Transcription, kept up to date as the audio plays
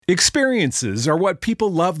Experiences are what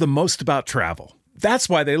people love the most about travel. That's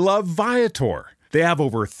why they love Viator. They have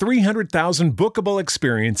over 300,000 bookable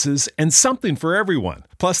experiences and something for everyone.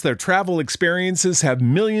 Plus, their travel experiences have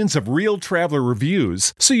millions of real traveler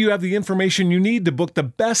reviews, so you have the information you need to book the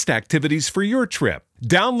best activities for your trip.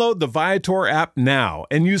 Download the Viator app now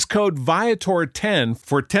and use code Viator10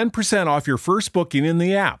 for 10% off your first booking in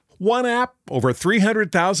the app. One app, over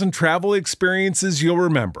 300,000 travel experiences you'll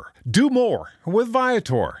remember. Do more with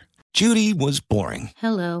Viator. Judy was boring.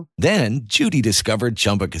 Hello. Then Judy discovered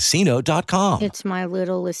ChumbaCasino.com. It's my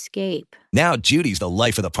little escape. Now Judy's the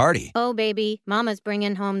life of the party. Oh, baby, mama's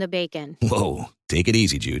bringing home the bacon. Whoa, take it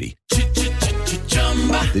easy, Judy.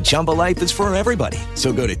 The Chumba life is for everybody.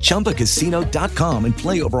 So go to ChumbaCasino.com and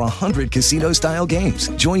play over 100 casino-style games.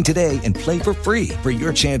 Join today and play for free for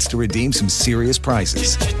your chance to redeem some serious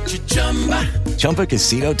prizes.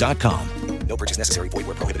 ChumbaCasino.com. No purchase necessary. Void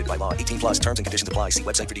where prohibited by law. 18 plus terms and conditions apply. See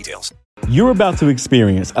website for details. You're about to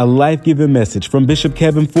experience a life-giving message from Bishop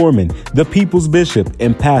Kevin Foreman, the people's bishop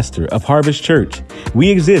and pastor of Harvest Church.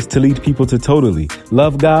 We exist to lead people to totally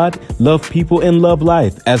love God, love people, and love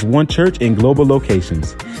life as one church in global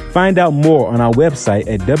locations. Find out more on our website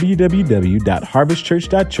at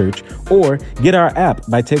www.harvestchurch.church or get our app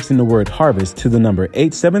by texting the word harvest to the number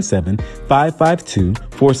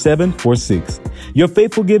 877-552-4746. Your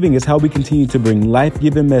faithful giving is how we continue to bring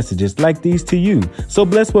life-giving messages like these to you. So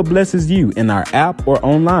bless what blesses you in our app or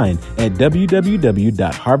online at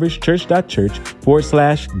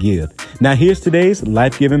www.harvestchurch.church/give. Now here's today's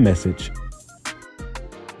life-giving message.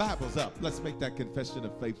 Bible's up. Let's make that confession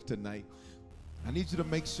of faith tonight. I need you to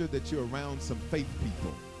make sure that you're around some faith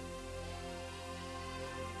people.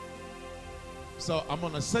 So I'm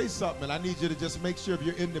going to say something, and I need you to just make sure if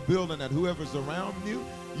you're in the building that whoever's around you,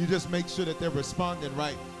 you just make sure that they're responding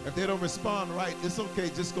right. If they don't respond right, it's okay.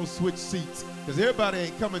 Just go switch seats because everybody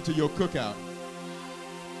ain't coming to your cookout.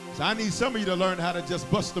 So I need some of you to learn how to just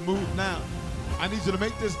bust the move now. I need you to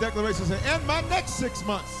make this declaration, say, and my next 6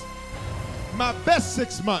 months, my best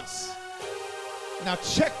 6 months. Now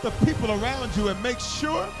check the people around you and make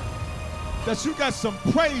sure that you got some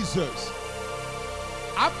praisers.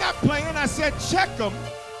 I'm not playing. I said check them.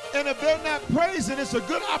 And if they're not praising, it's a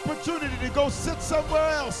good opportunity to go sit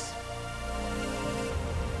somewhere else.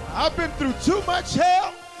 I've been through too much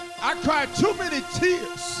hell. I cried too many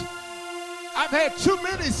tears. I've had too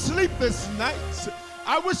many sleepless nights.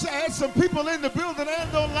 I wish I had some people in the building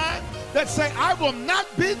and online that say, I will not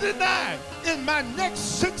be denied in my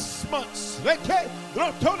next 6 months.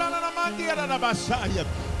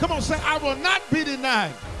 Come on, say, I will not be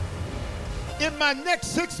denied in my next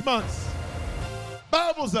 6 months.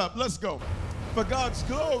 Bible's up. Let's go. For God's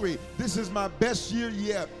glory, this is my best year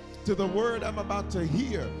yet. To the word I'm about to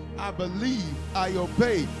hear, I believe, I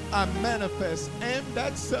obey, I manifest, and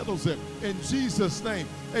that settles it. In Jesus' name,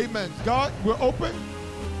 amen. God, we're open,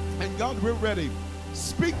 and God, we're ready.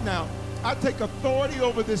 Speak now. I take authority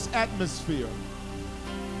over this atmosphere.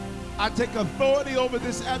 I take authority over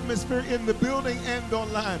this atmosphere in the building and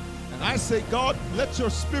online. And I say, God, let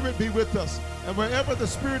your spirit be with us. And wherever the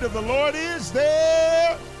spirit of the Lord is,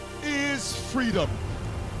 there is freedom.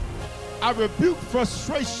 I rebuke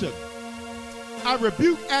frustration. I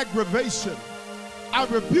rebuke aggravation. I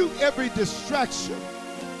rebuke every distraction.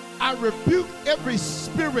 I rebuke every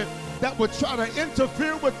spirit that would try to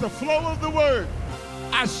interfere with the flow of the word.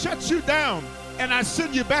 I shut you down and I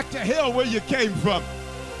send you back to hell where you came from.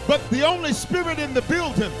 But the only spirit in the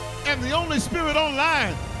building and the only spirit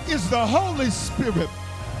online is the Holy Spirit.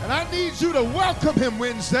 And I need you to welcome him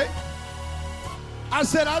Wednesday. I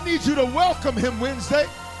said, I need you to welcome him Wednesday.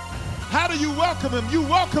 How do you welcome him? You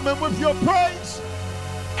welcome him with your praise,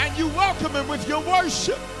 and you welcome him with your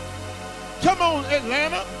worship. Come on,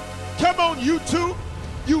 Atlanta. Come on, YouTube.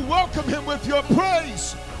 You welcome him with your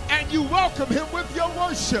praise, and you welcome him with your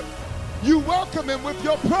worship. You welcome him with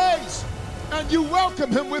your praise, and you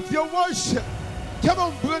welcome him with your worship. Come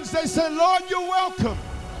on, Wednesday, say, Lord, you're welcome.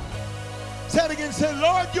 Say it again, say,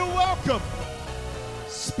 Lord, you're welcome.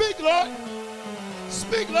 Speak, Lord.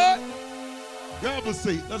 Speak, Lord. Grab a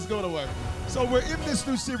seat. Let's go to work. So we're in this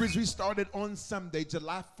new series we started on Sunday,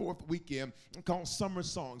 July 4th weekend, called Summer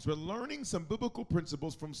Songs. We're learning some biblical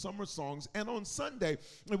principles from summer songs. And on Sunday,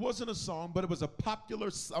 it wasn't a song, but it was a popular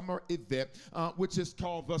summer event, which is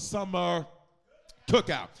called the Summer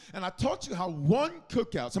Cookout. And I taught you how one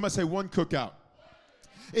cookout, somebody say one cookout,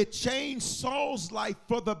 it changed Saul's life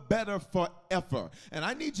for the better forever. And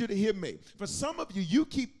I need you to hear me. For some of you, you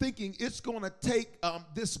keep thinking it's going to take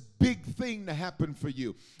this big thing to happen for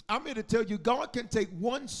you. I'm here to tell you, God can take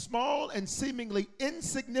one small and seemingly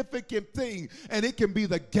insignificant thing, and it can be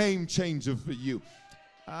the game changer for you.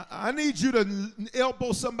 I need you to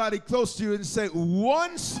elbow somebody close to you and say,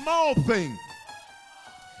 one small thing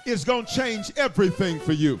is going to change everything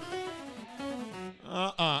for you.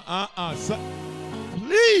 So,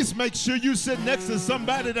 please make sure you sit next to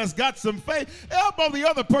somebody that's got some faith. Elbow the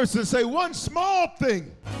other person and say, one small thing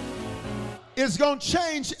is going to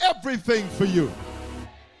change everything for you.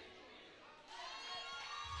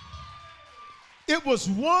 It was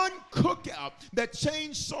one cookout that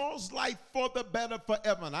changed Saul's life for the better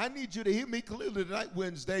forever. And I need you to hear me clearly tonight,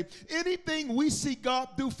 Wednesday. Anything we see God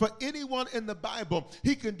do for anyone in the Bible,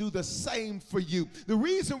 he can do the same for you. The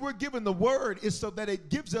reason we're given the word is so that it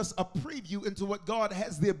gives us a preview into what God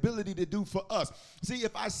has the ability to do for us. See,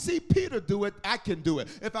 if I see Peter do it, I can do it.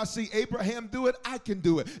 If I see Abraham do it, I can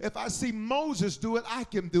do it. If I see Moses do it, I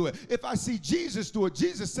can do it. If I see Jesus do it,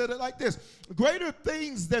 Jesus said it like this: greater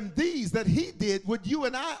things than these that he did would you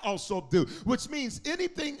and I also do, which means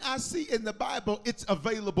anything I see in the Bible, it's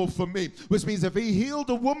available for me, which means if he healed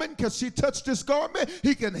a woman because she touched his garment,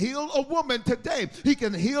 he can heal a woman today. He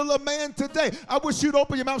can heal a man today. I wish you'd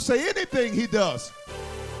open your mouth and say anything he does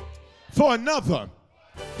for another,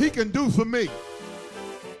 he can do for me.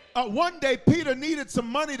 One day, Peter needed some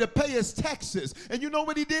money to pay his taxes. And you know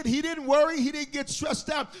what he did? He didn't worry. He didn't get stressed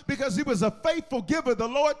out because he was a faithful giver. The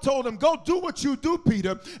Lord told him, go do what you do,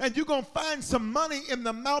 Peter, and you're going to find some money in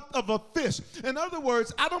the mouth of a fish. In other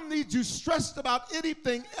words, I don't need you stressed about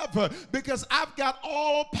anything ever because I've got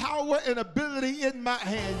all power and ability in my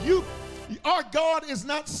hand. Our God is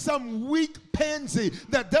not some weak pansy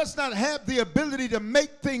that does not have the ability to make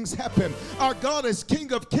things happen. Our God is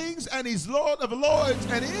King of Kings and he's Lord of Lords,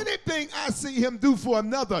 and anything I see him do for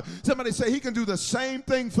another, somebody say he can do the same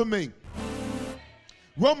thing for me.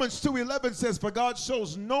 Romans 2:11 says, for God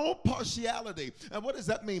shows no partiality. And what does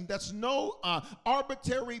that mean? That's no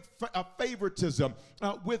arbitrary favoritism.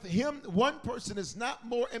 With him, one person is not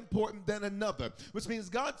more important than another, which means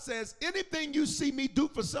God says, anything you see me do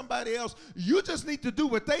for somebody else, you just need to do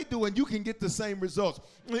what they do and you can get the same results.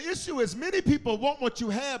 The issue is many people want what you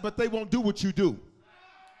have, but they won't do what you do.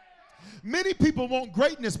 Many people want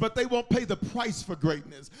greatness, but they won't pay the price for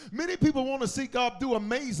greatness. Many people want to see God do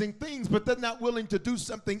amazing things, but they're not willing to do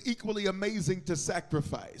something equally amazing to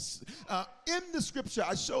sacrifice. In the scripture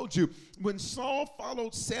I showed you, when Saul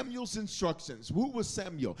followed Samuel's instructions, who was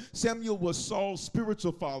Samuel? Samuel was Saul's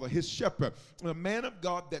spiritual father, his shepherd, a man of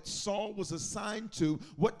God that Saul was assigned to.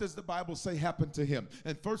 What does the Bible say happened to him?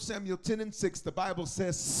 In 1 Samuel 10:6, the Bible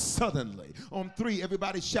says suddenly. On 3,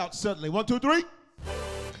 everybody shout suddenly. 1, 2, 3.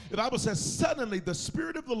 The Bible says suddenly the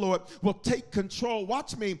Spirit of the Lord will take control,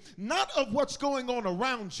 watch me, not of what's going on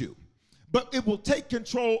around you, but it will take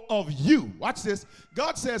control of you. Watch this.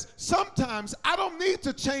 God says, sometimes I don't need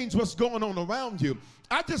to change what's going on around you.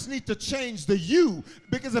 I just need to change the you,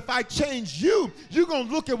 because if I change you, you're going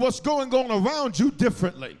to look at what's going on around you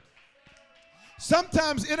differently.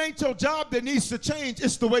 Sometimes it ain't your job that needs to change,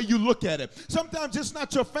 it's the way you look at it. Sometimes it's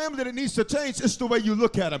not your family that needs to change, it's the way you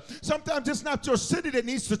look at it. Sometimes it's not your city that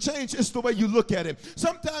needs to change, it's the way you look at it.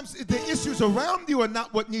 Sometimes the issues around you are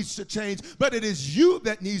not what needs to change, but it is you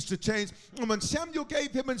that needs to change. And when Samuel gave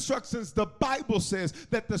him instructions, the Bible says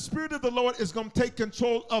that the Spirit of the Lord is going to take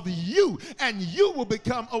control of you, and you will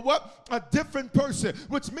become a what? A different person,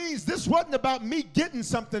 which means this wasn't about me getting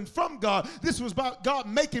something from God. This was about God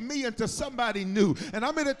making me into somebody new. And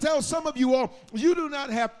I'm going to tell some of you all, you do not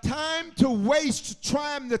have time to waste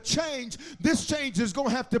trying to change. This change is going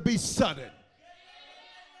to have to be sudden.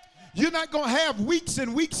 You're not going to have weeks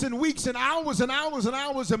and weeks and weeks and hours and hours and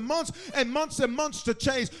hours and months and months and months to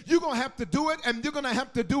change. You're going to have to do it, and you're going to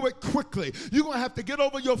have to do it quickly. You're going to have to get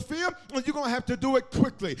over your fear, and you're going to have to do it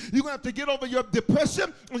quickly. You're going to have to get over your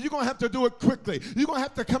depression, and you're going to have to do it quickly. You're going to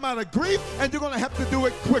have to come out of grief, and you're going to have to do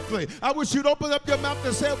it quickly. I wish you'd open up your mouth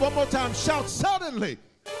and say it one more time. Shout suddenly.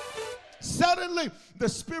 Suddenly, the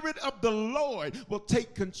Spirit of the Lord will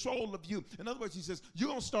take control of you. In other words, he says, you're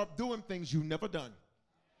going to start doing things you've never done.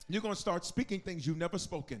 You're going to start speaking things you've never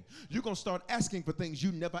spoken. You're going to start asking for things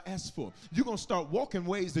you never asked for. You're going to start walking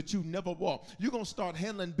ways that you never walked. You're going to start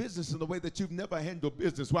handling business in the way that you've never handled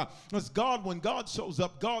business. Why? Because when God shows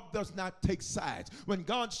up, God does not take sides. When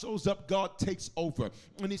God shows up, God takes over.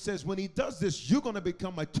 And he says, when he does this, you're going to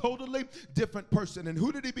become a totally different person. And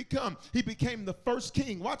who did he become? He became the first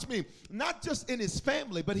king. Watch me. Not just in his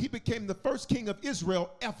family, but he became the first king of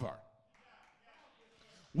Israel ever.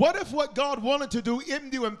 What if what God wanted to do in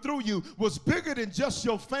you and through you was bigger than just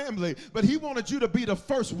your family, but he wanted you to be the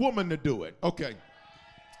first woman to do it? Okay.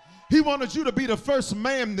 He wanted you to be the first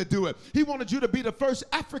man to do it. He wanted you to be the first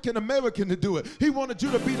African American to do it. He wanted you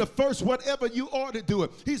to be the first whatever you are to do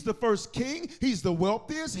it. He's the first king. He's the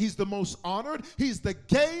wealthiest. He's the most honored. He's the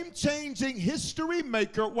game-changing history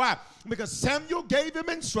maker. Why? Because Samuel gave him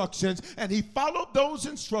instructions, and he followed those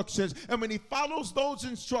instructions. And when he follows those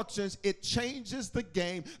instructions, it changes the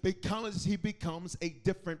game because he becomes a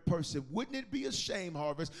different person. Wouldn't it be a shame,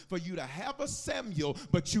 Harvest, for you to have a Samuel,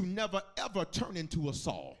 but you never, ever turn into a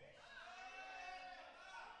Saul?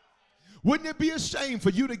 Wouldn't it be a shame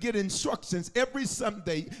for you to get instructions every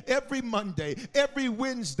Sunday, every Monday, every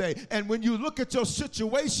Wednesday, and when you look at your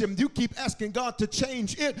situation, you keep asking God to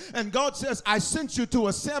change it, and God says, I sent you to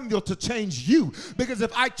a Samuel to change you, because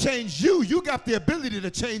if I change you, you got the ability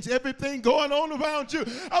to change everything going on around you.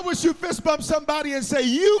 I wish you fist bump somebody and say,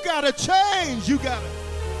 you got to change. You got to.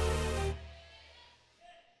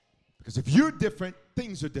 Because if you're different,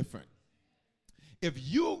 things are different. If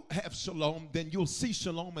you have shalom, then you'll see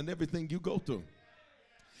shalom in everything you go through.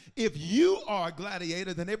 If you are a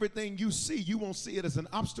gladiator, then everything you see, you won't see it as an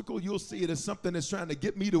obstacle. You'll see it as something that's trying to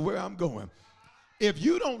get me to where I'm going. If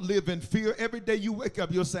you don't live in fear, every day you wake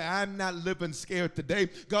up, you'll say, I'm not living scared today.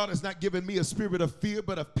 God has not given me a spirit of fear,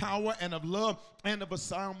 but of power and of love and of a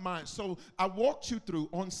sound mind. So I walked you through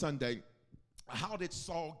on Sunday, how did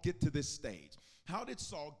Saul get to this stage? How did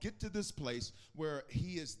Saul get to this place where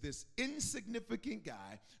he is this insignificant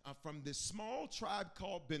guy from this small tribe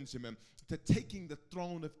called Benjamin to taking the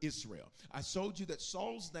throne of Israel? I showed you that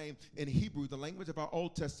Saul's name in Hebrew, the language of our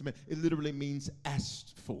Old Testament, it literally means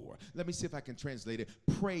asked for. Let me see if I can translate it.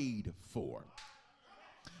 Prayed for.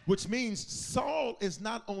 Which means Saul is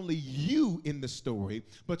not only you in the story,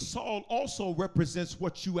 but Saul also represents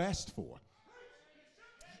what you asked for.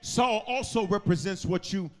 Saul also represents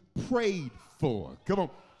what you prayed for. Come on,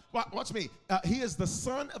 watch me. He is the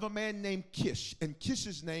son of a man named Kish, and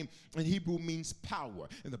Kish's name in Hebrew means power.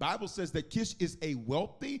 And the Bible says that Kish is a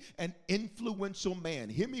wealthy and influential man.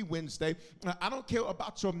 Hear me Wednesday. I don't care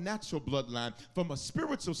about your natural bloodline. From a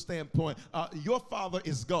spiritual standpoint, your father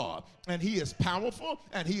is God, and he is powerful,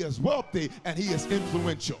 and he is wealthy, and he is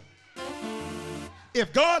influential.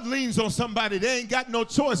 If God leans on somebody, they ain't got no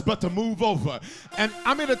choice but to move over. And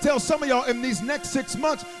I'm here to tell some of y'all in these next 6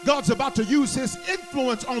 months, God's about to use his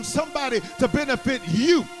influence on somebody to benefit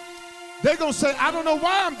you. They're going to say, I don't know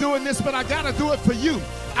why I'm doing this, but I got to do it for you.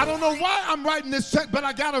 I don't know why I'm writing this check, but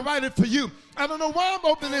I got to write it for you. I don't know why I'm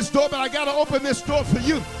opening this door, but I got to open this door for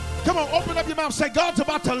you. Come on, open up your mouth. Say, God's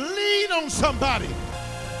about to lean on somebody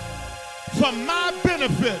for my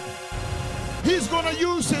benefit. He's going to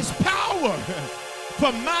use his power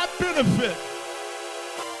for my benefit.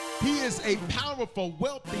 He is a powerful,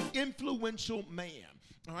 wealthy, influential man.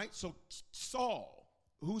 All right, so Saul,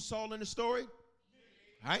 who's Saul in the story?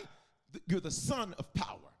 All right, you're the son of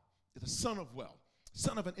power. You're the son of wealth,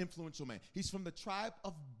 son of an influential man. He's from the tribe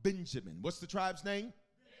of Benjamin. What's the tribe's name?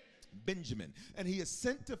 Benjamin. And he is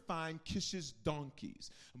sent to find Kish's donkeys.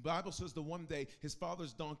 The Bible says that one day his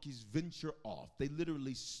father's donkeys venture off. They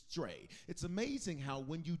literally stray. It's amazing how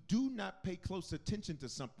when you do not pay close attention to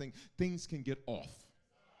something, things can get off.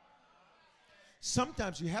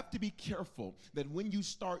 Sometimes you have to be careful that when you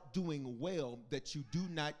start doing well, that you do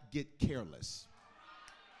not get careless.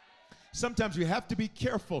 Sometimes you have to be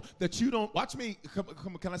careful that you don't, watch me,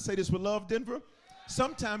 can I say this with love, Denver?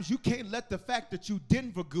 Sometimes you can't let the fact that you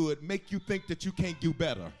Denver good make you think that you can't do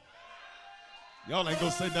better. Y'all ain't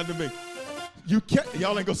gonna say nothing to me.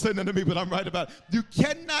 Y'all ain't gonna say nothing to me, but I'm right about it. You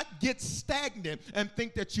cannot get stagnant and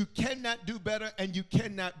think that you cannot do better and you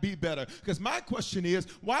cannot be better. Because my question is,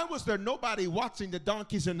 why was there nobody watching the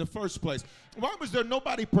donkeys in the first place? Why was there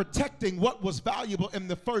nobody protecting what was valuable in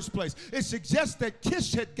the first place? It suggests that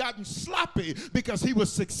Kish had gotten sloppy because he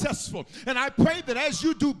was successful. And I pray that as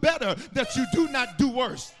you do better, that you do not do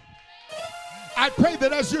worse. I pray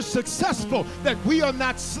that as you're successful, that we are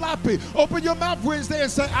not sloppy. Open your mouth Wednesday and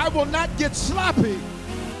say, I will not get sloppy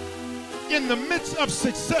in the midst of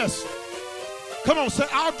success. Come on, say,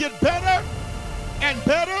 I'll get better and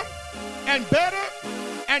better and better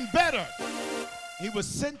and better. He was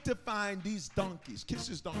sent to find these donkeys,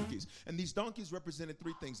 Kish's donkeys. And these donkeys represented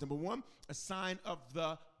three things. Number one, a sign of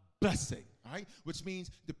the blessing, all right? Which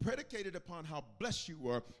means predicated upon how blessed you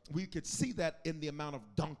were, we could see that in the amount of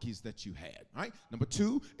donkeys that you had, right? Number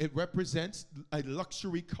two, it represents a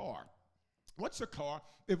luxury car. What's a car?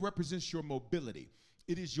 It represents your mobility.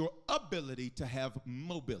 It is your ability to have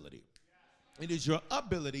mobility. It is your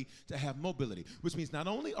ability to have mobility, which means not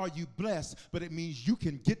only are you blessed, but it means you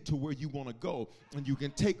can get to where you want to go and you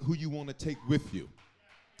can take who you want to take with you.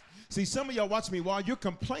 See, some of y'all watch me, while you're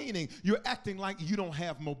complaining, you're acting like you don't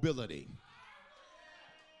have mobility.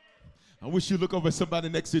 I wish you look over at somebody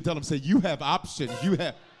next to you and tell them, say, you have options. You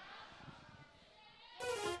have.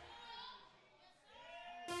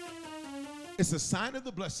 It's a sign of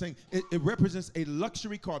the blessing. It represents a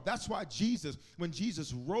luxury car. That's why Jesus, when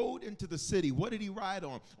Jesus rode into the city, what did he ride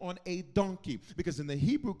on? On a donkey. Because in the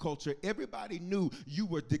Hebrew culture, everybody knew you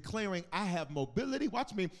were declaring, I have mobility,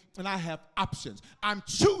 watch me, and I have options. I'm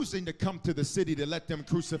choosing to come to the city to let them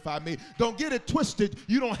crucify me. Don't get it twisted.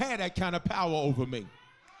 You don't have that kind of power over me.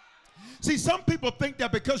 See, some people think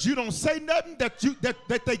that because you don't say nothing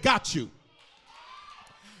that they got you.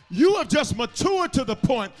 You have just matured to the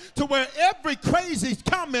point to where every crazy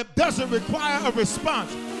comment doesn't require a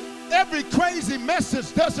response. Every crazy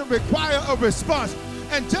message doesn't require a response.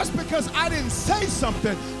 And just because I didn't say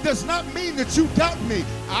something does not mean that you got me.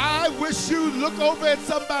 I wish you look over at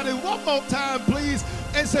somebody one more time, please,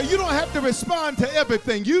 and say, you don't have to respond to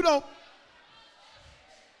everything. You don't.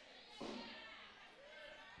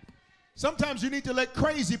 Sometimes you need to let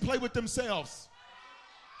crazy play with themselves.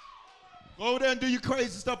 Go over there and do your crazy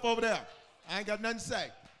stuff over there. I ain't got nothing to say.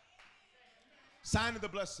 Sign of the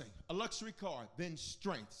blessing. A luxury car, then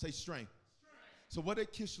strength. Say strength. So what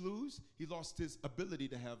did Kish lose? He lost his ability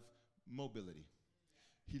to have mobility.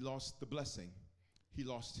 He lost the blessing. He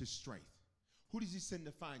lost his strength. Who does he send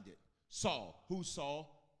to find it? Saul. Who's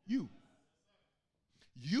Saul? You.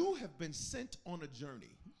 You have been sent on a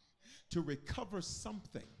journey to recover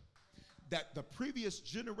something that the previous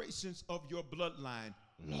generations of your bloodline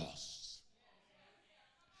lost.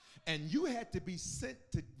 And you had to be sent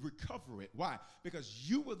to recover it. Why? Because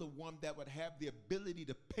you were the one that would have the ability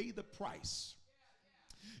to pay the price.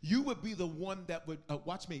 You would be the one that would,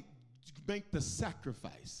 watch me, make the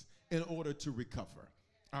sacrifice in order to recover.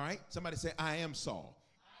 All right? Somebody say, I am Saul.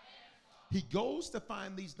 He goes to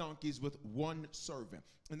find these donkeys with one servant.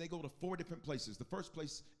 And they go to 4 different places. The first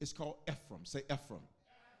place is called Ephraim. Say Ephraim.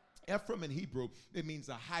 Ephraim in Hebrew, it means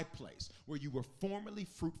a high place where you were formerly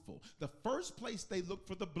fruitful. The first place they look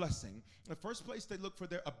for the blessing, the first place they look for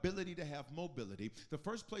their ability to have mobility, the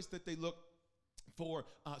first place that they look for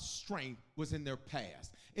strength was in their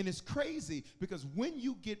past. And it's crazy because when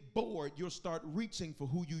you get bored, you'll start reaching for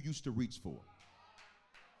who you used to reach for.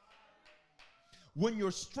 When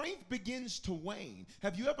your strength begins to wane,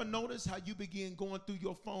 have you ever noticed how you begin going through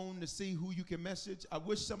your phone to see who you can message? I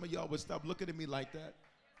wish some of y'all would stop looking at me like that.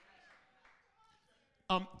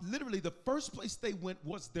 Literally, the first place they went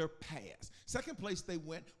was their past. Second place they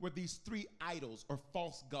went were these 3 idols or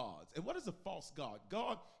false gods. And what is a false god?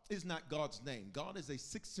 God is not God's name. God is a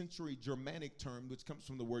 6th century Germanic term which comes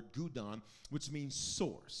from the word gudon, which means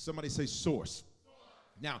source. Somebody say source.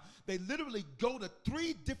 Now, they literally go to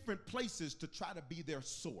 3 different places to try to be their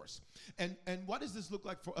source. And what does this look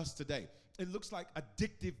like for us today? It looks like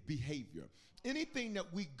addictive behavior. Anything that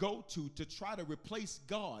we go to try to replace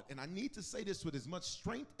God, and I need to say this with as much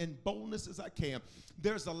strength and boldness as I can,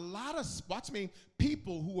 there's a lot of, watch me,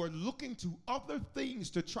 people who are looking to other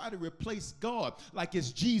things to try to replace God, like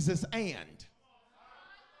it's Jesus and.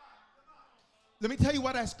 Let me tell you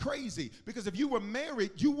why that's crazy. Because if you were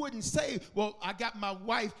married, you wouldn't say, well, I got my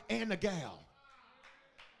wife and a gal.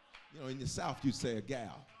 You know, in the South, you'd say a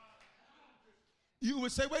gal. You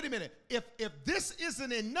would say, wait a minute, if this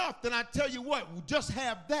isn't enough, then I tell you what, we'll just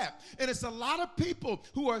have that. And it's a lot of people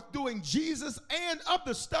who are doing Jesus and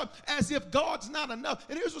other stuff as if God's not enough.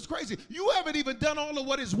 And here's what's crazy. You haven't even done all of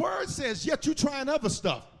what his word says, yet you're trying other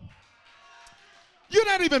stuff. You're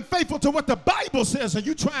not even faithful to what the Bible says, and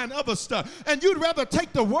you're trying other stuff. And you'd rather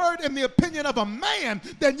take the word and the opinion of a man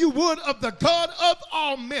than you would of the God of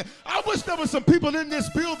all men. I wish there were some people in this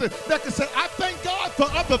building that could say, I thank God for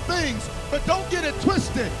other things, but don't get it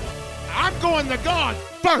twisted. I'm going to God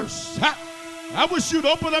first. I wish you'd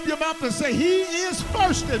open up your mouth and say, he is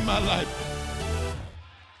first in my life.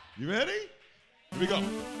 You ready? Here we go.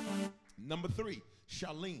 Number 3,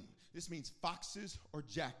 shalim. This means foxes or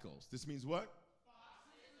jackals. This means what?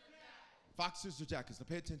 Foxes or jackals. Now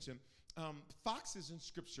pay attention. Foxes in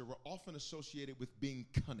Scripture were often associated with being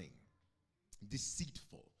cunning,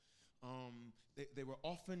 deceitful. They were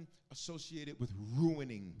often associated with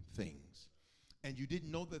ruining things. And you didn't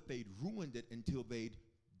know that they'd ruined it until they'd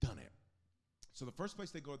done it. So the first place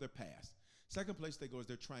they go is their past. Second place they go is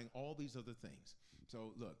they're trying all these other things.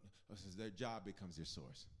 So look, their job becomes their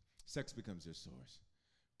source. Sex becomes their source.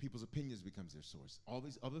 People's opinions becomes their source. All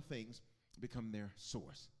these other things become their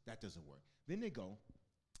source. That doesn't work. Then they go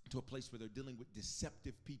to a place where they're dealing with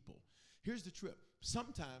deceptive people. Here's the trip.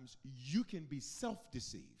 Sometimes you can be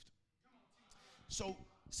self-deceived. So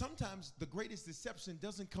sometimes the greatest deception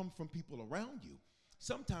doesn't come from people around you.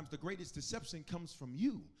 Sometimes the greatest deception comes from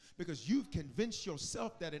you because you've convinced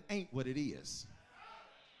yourself that it ain't what it is.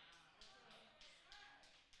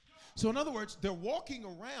 So in other words, they're walking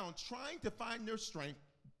around trying to find their strength,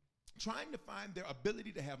 trying to find their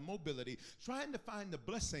ability to have mobility, trying to find the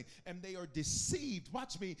blessing, and they are deceived,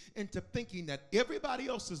 watch me, into thinking that everybody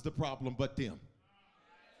else is the problem but them.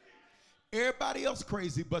 Everybody else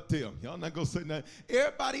crazy but them. Y'all not going to say nothing.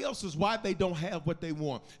 Everybody else is why they don't have what they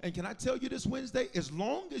want. And can I tell you this Wednesday? As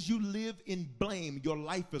long as you live in blame, your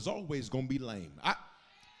life is always going to be lame. I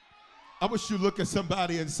wish you look at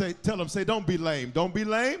somebody and tell them, don't be lame. Don't be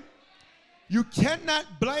lame. You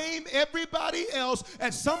cannot blame everybody else.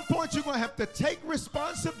 At some point, you're going to have to take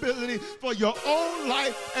responsibility for your own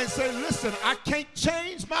life and say, listen, I can't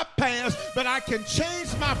change my past, but I can change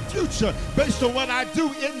my future based on what I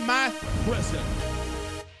do in my present.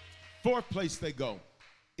 Fourth place they go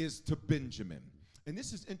is to Benjamin. And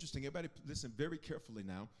this is interesting. Everybody listen very carefully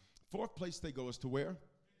now. Fourth place they go is to where?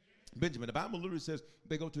 Benjamin. The Bible literally says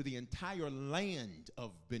they go to the entire land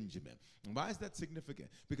of Benjamin. And why is that significant?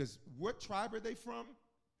 Because what tribe are they from?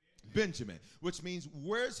 Benjamin, which means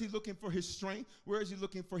where is he looking for his strength? Where is he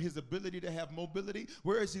looking for his ability to have mobility?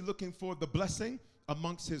 Where is he looking for the blessing?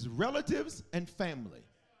 Amongst his relatives and family.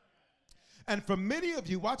 And for many of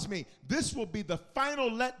you, watch me, this will be the final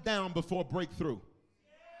letdown before breakthrough.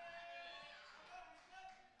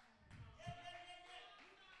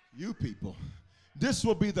 You people. This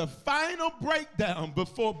will be the final breakdown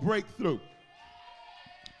before breakthrough.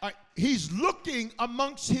 He's looking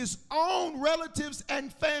amongst his own relatives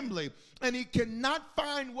and family, and he cannot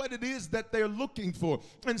find what it is that they're looking for.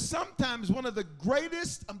 And sometimes one of the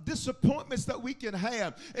greatest disappointments that we can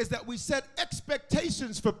have is that we set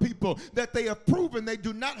expectations for people that they have proven they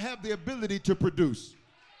do not have the ability to produce.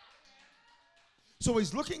 So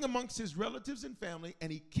he's looking amongst his relatives and family,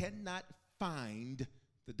 and he cannot find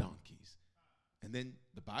the donkeys. And then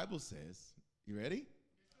the Bible says, you ready?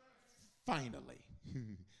 Finally.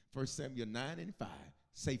 1 Samuel 9 and 5.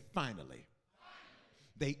 Say finally.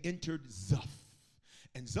 They entered Zuph.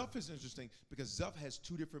 And Zuph is interesting because Zuph has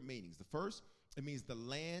two different meanings. The first, it means the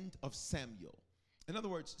land of Samuel. In other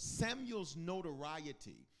words, Samuel's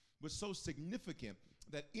notoriety was so significant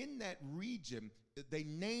that in that region, they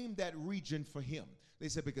named that region for him. They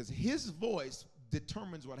said because his voice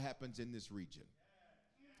determines what happens in this region.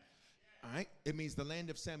 All right, it means the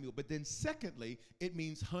land of Samuel. But then secondly, it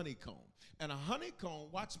means honeycomb. And a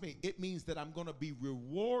honeycomb, watch me, it means that I'm going to be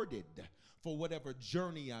rewarded for whatever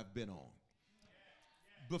journey I've been on.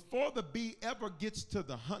 Before the bee ever gets to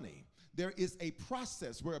the honey, there is a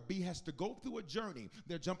process where a bee has to go through a journey.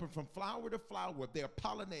 They're jumping from flower to flower. They're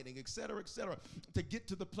pollinating, et cetera, to get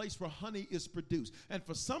to the place where honey is produced. And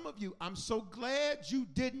for some of you, I'm so glad you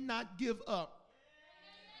did not give up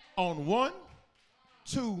on 1,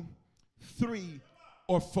 2, 3,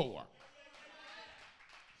 or 4.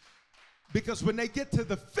 Because when they get to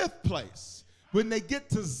the 5th place, when they get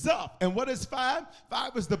to Zuph, and what is 5?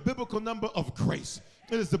 5 is the biblical number of grace.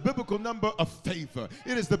 It is the biblical number of favor.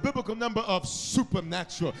 It is the biblical number of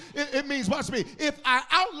supernatural. It means, watch me, if I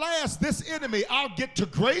outlast this enemy, I'll get to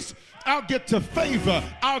grace, I'll get to favor,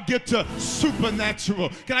 I'll get to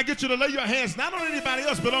supernatural. Can I get you to lay your hands not on anybody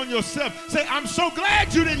else, but on yourself? Say, I'm so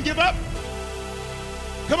glad you didn't give up.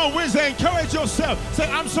 Come on, Wednesday, encourage yourself. Say,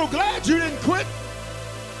 I'm so glad you didn't quit.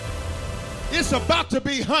 It's about to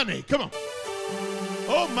be honey. Come on.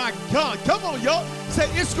 Oh, my God. Come on, y'all. Say,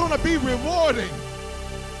 it's going to be rewarding.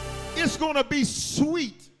 It's going to be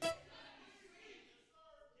sweet.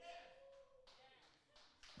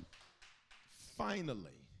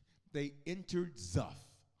 Finally, they entered Zuph,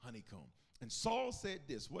 honeycomb. And Saul said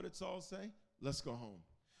this. What did Saul say? Let's go home.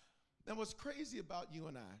 Now, what's crazy about you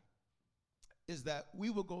and I is that we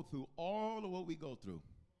will go through all of what we go through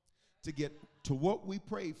to get to what we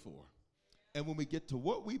prayed for. And when we get to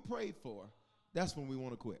what we prayed for, that's when we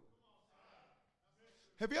want to quit.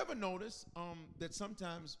 Have you ever noticed that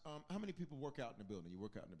sometimes, how many people work out in the building? You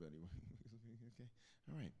work out in the building. Okay.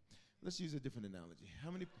 All right. Let's use a different analogy.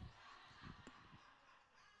 How many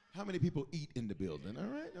people eat in the building? All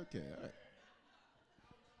right. Okay. All right.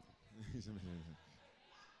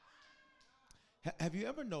 Have you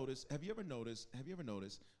ever noticed that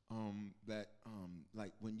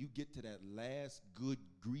like when you get to that last good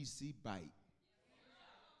greasy bite,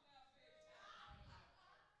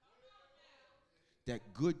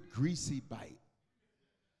 that good greasy bite?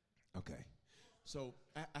 Okay, so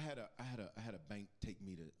I had a bank take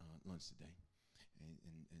me to lunch today, and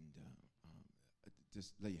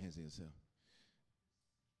just lay your hands on yourself.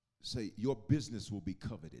 Say, your business will be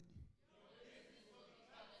coveted.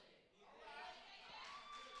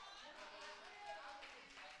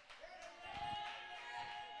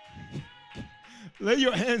 Lay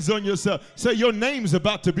your hands on yourself. Say, your name's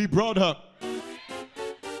about to be brought up.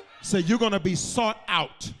 Say, you're going to be sought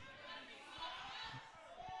out.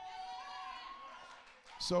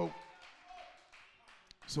 So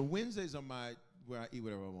Wednesdays are where I eat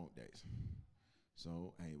whatever I want days.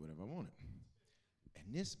 So I ate whatever I wanted.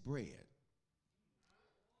 And this bread,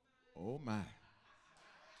 oh my.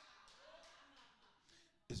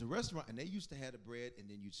 It's a restaurant, and they used to have the bread, and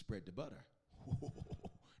then you'd spread the butter.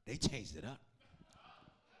 They changed it up.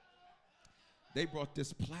 They brought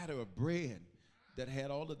this platter of bread that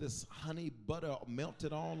had all of this honey butter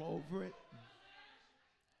melted all over it.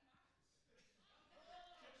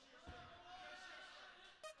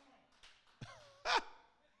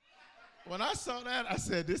 When I saw that, I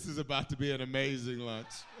said, this is about to be an amazing lunch.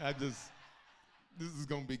 This is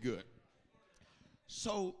going to be good.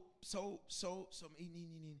 So I'm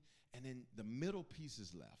eating, and then the middle piece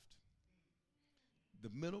is left. The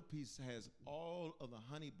middle piece has all of the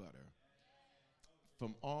honey butter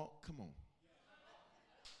from all, come on.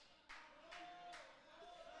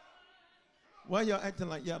 Why y'all acting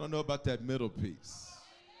like y'all don't know about that middle piece?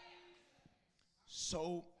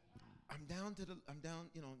 So I'm down to it,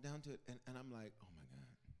 and I'm like, oh my God.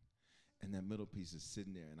 And that middle piece is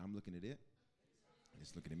sitting there, and I'm looking at it, and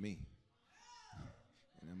it's looking at me.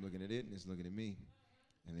 And I'm looking at it, and it's looking at me.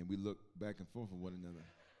 And then we look back and forth with one another.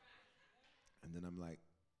 And then I'm like,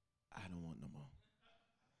 I don't want no more.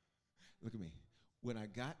 Look at me. When I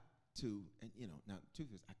got to, and now the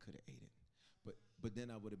truth is I could have ate it. But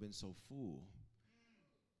then I would have been so full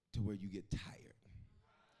to where you get tired.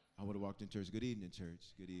 I would have walked in church. Good evening,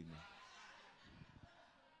 church. Good evening.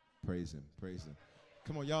 Praise him. Praise him.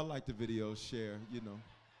 Come on, y'all like the video, share,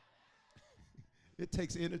 It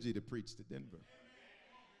takes energy to preach to Denver.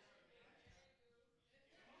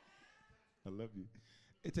 I love you.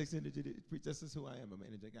 It takes energy to preach. This is who I am. I'm an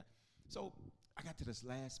energetic guy. So I got to this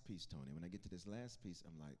last piece, Tony. When I get to this last piece,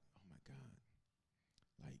 I'm like, oh my God.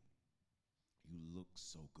 Like, you look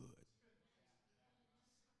so good.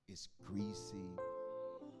 It's greasy.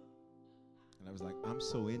 And I was like, I'm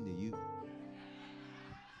so into you.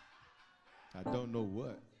 I don't know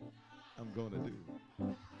what I'm going to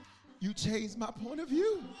do. You changed my point of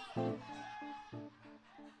view.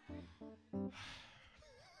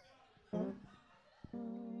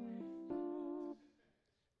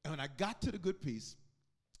 And when I got to the good piece,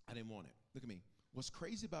 I didn't want it. Look at me. What's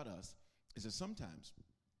crazy about us is that sometimes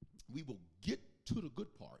we will get to the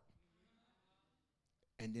good part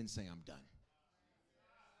and then say, I'm done.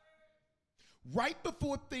 Right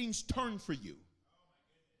before things turn for you,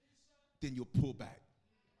 then you'll pull back.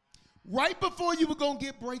 Right before you were going to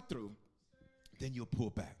get breakthrough, then you'll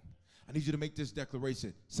pull back. I need you to make this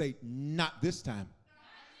declaration. Say, not this time.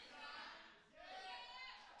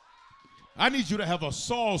 I need you to have a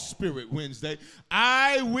Saul spirit Wednesday.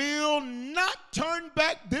 I will not turn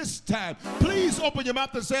back this time. Please open your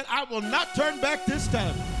mouth and say, I will not turn back this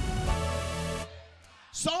time.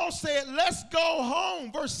 Saul said, let's go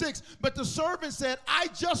home. Verse 6, but the servant said, I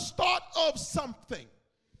just thought of something.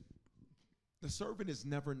 The servant is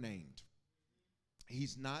never named.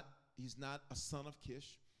 He's not a son of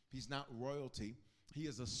Kish. He's not royalty. He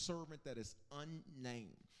is a servant that is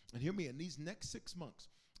unnamed. And hear me, in these next 6 months,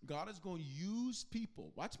 God is going to use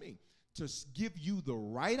people, watch me, to give you the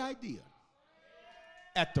right idea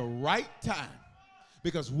at the right time.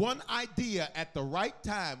 Because one idea at the right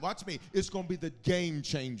time, watch me, it's going to be the game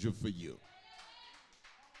changer for you.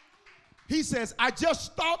 He says, I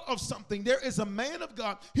just thought of something. There is a man of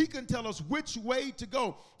God. He can tell us which way to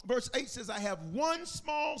go. Verse 8 says, I have one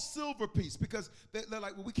small silver piece. Because they're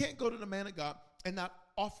like, well, we can't go to the man of God and not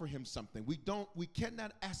offer him something. We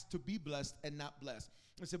cannot ask to be blessed and not blessed.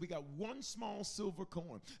 I said, we got one small silver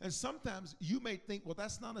coin. And sometimes you may think, well,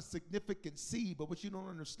 that's not a significant seed. But what you don't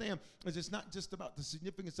understand is it's not just about the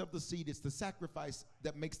significance of the seed. It's the sacrifice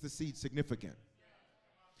that makes the seed significant.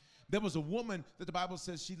 There was a woman that the Bible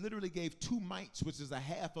says she literally gave 2 mites, which is a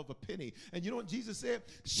half of a penny. And you know what Jesus said?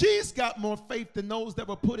 She's got more faith than those that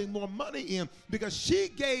were putting more money in, because she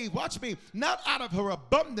gave, watch me, not out of her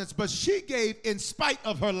abundance, but she gave in spite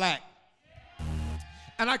of her lack.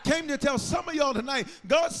 And I came to tell some of y'all tonight,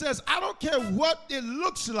 God says, I don't care what it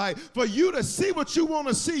looks like. For you to see what you want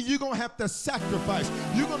to see, you're going to have to sacrifice.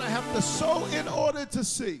 You're going to have to sow in order to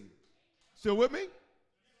see. Still with me?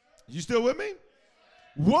 You still with me?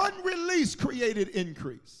 One release created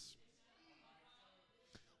increase.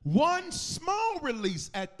 One small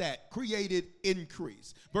release at that created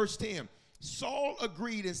increase. Verse 10, Saul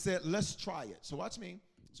agreed and said, let's try it. So watch me.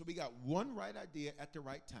 So we got one right idea at the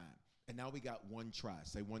right time. And now we got one try.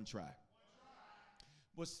 Say one try.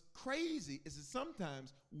 What's crazy is that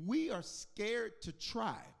sometimes we are scared to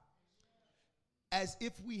try as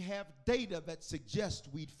if we have data that suggests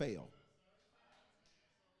we'd fail.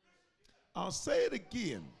 I'll say it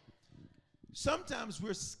again. Sometimes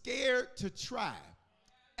we're scared to try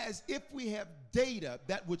as if we have data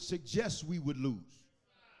that would suggest we would lose.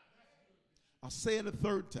 I'll say it a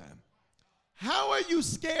third time. How are you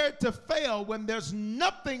scared to fail when there's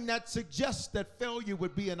nothing that suggests that failure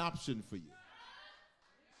would be an option for you?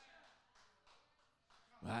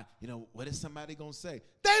 Well, what is somebody going to say?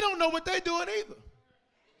 They don't know what they're doing either.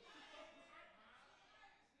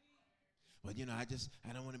 Well,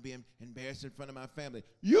 I don't want to be embarrassed in front of my family.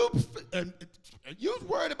 You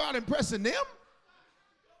worried about impressing them?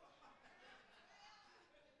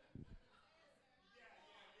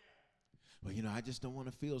 Well, I just don't want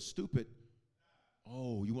to feel stupid.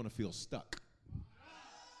 Oh, you want to feel stuck.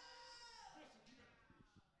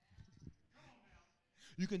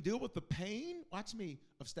 You can deal with the pain, watch me,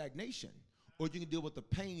 of stagnation, or you can deal with the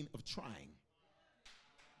pain of trying.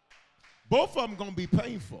 Both of them going to be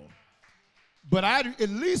painful. But I'd at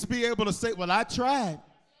least be able to say, well, I tried.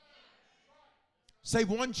 Say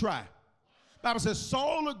one try. Bible says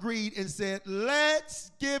Saul agreed and said,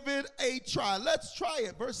 let's give it a try. Let's try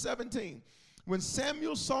it. Verse 17. When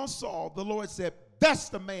Samuel saw Saul, the Lord said, that's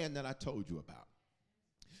the man that I told you about.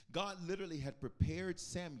 God literally had prepared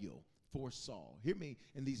Samuel for Saul. Hear me,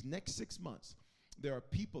 in these next 6 months, there are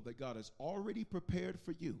people that God has already prepared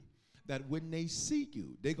for you that when they see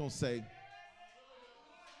you, they're going to say,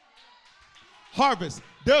 Harvest,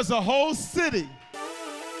 there's a whole city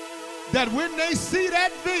that when they see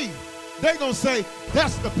that V, they're going to say,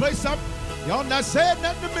 that's the place y'all not saying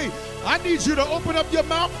nothing to me. I need you to open up your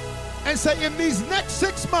mouth and say, in these next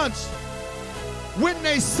 6 months, when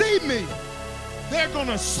they see me, they're going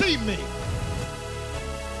to see me.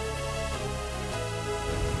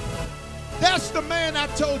 That's the man I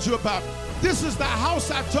told you about. This is the house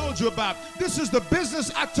I told you about. This is the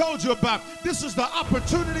business I told you about. This is the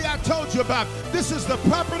opportunity I told you about. This is the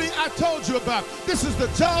property I told you about. This is the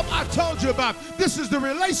job I told you about. This is the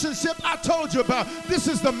relationship I told you about. This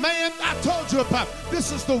is the man I told you about.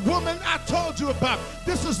 This is the woman I told you about.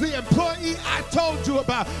 This is the employee I told you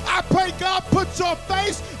about. I pray God put your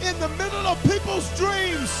face in the middle of people's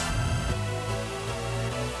dreams.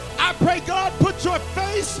 I pray God put your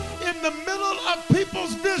face in the middle of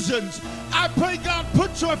people's visions. I pray God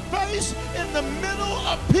put your face in the middle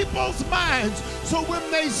of people's minds. So when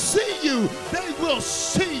they see you, they will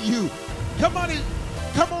see you. Come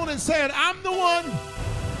on and say it. I'm the one.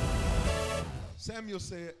 Samuel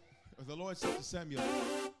said, or the Lord said to Samuel,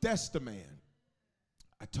 that's the man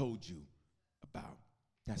I told you about.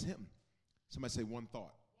 That's him. Somebody say one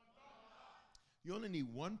thought. You only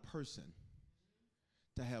need one person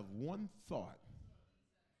to have one thought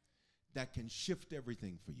that can shift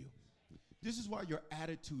everything for you. This is why your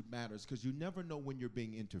attitude matters, because you never know when you're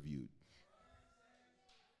being interviewed.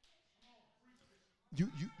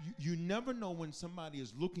 You never know when somebody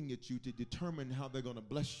is looking at you to determine how they're going to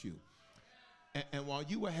bless you. And while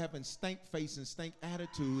you were having stank face and stank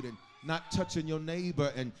attitude and not touching your neighbor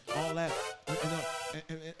and all that,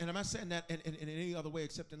 and I'm not saying that in any other way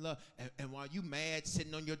except in love, and while you mad,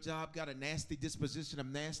 sitting on your job, got a nasty disposition, a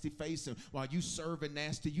nasty face, and while you serving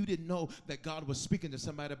nasty, you didn't know that God was speaking to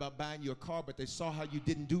somebody about buying you a car, but they saw how you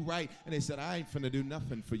didn't do right, and they said, I ain't finna do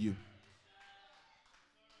nothing for you.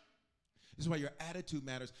 This is why your attitude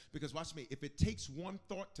matters, because watch me, if it takes one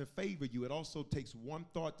thought to favor you, it also takes one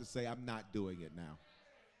thought to say, I'm not doing it now.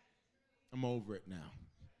 I'm over it now.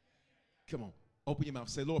 Come on, open your mouth.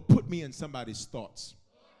 Say, Lord, put me in somebody's thoughts.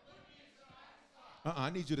 I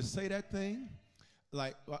need you to say that thing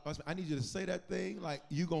like, I need you to say that thing like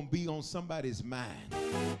you're going to be on somebody's mind.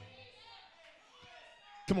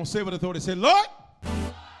 Come on, say it with authority. Say, Lord,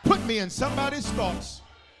 put me in somebody's thoughts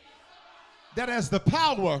that has the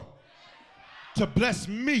power to bless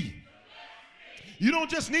me. You don't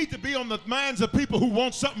just need to be on the minds of people who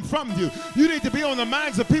want something from you. You need to be on the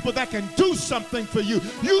minds of people that can do something for you.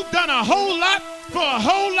 You've done a whole lot for a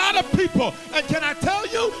whole lot of people. And can I tell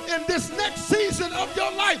you, in this next season of your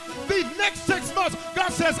life, these next 6 months,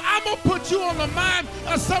 God says, I'm going to put you on the mind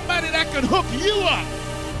of somebody that can hook you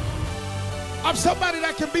up, of somebody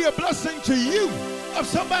that can be a blessing to you, of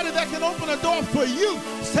somebody that can open a door for you.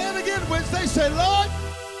 Say it again, Wednesday. Say, Lord,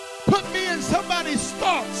 put me in somebody's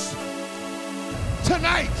thoughts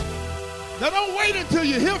tonight. Now don't wait until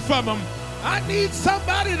you hear from them. I need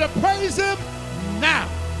somebody to praise him now.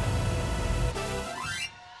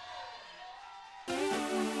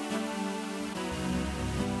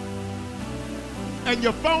 And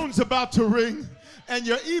your phone's about to ring and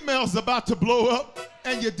your email's about to blow up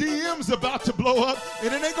and your DM's about to blow up,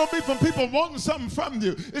 and it ain't going to be from people wanting something from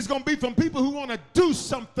you. It's going to be from people who want to do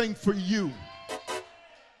something for you.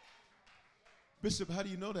 Bishop, how do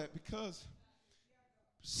you know that? Because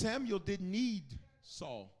Samuel didn't need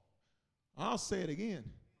Saul. I'll say it again.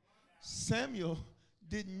 Samuel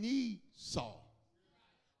didn't need Saul.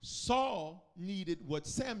 Saul needed what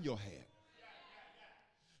Samuel had.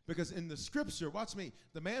 Because in the scripture, watch me,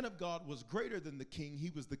 the man of God was greater than the king. He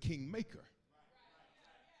was the kingmaker.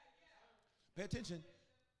 Pay attention.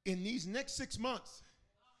 In these next 6 months,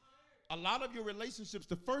 a lot of your relationships,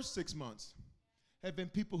 the first 6 months, have been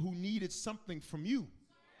people who needed something from you.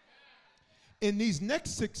 In these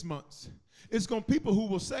next 6 months, it's going to be people who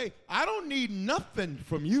will say, I don't need nothing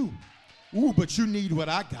from you. Ooh, but you need what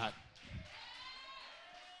I got.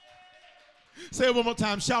 Say it one more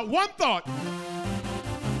time. Shout one thought.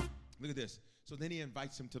 Look at this. So then he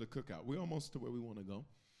invites him to the cookout. We're almost to where we want to go.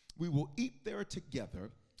 We will eat there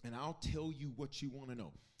together, and I'll tell you what you want to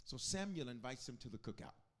know. So Samuel invites him to the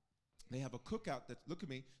cookout. They have a cookout that, look at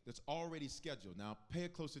me, that's already scheduled. Now, pay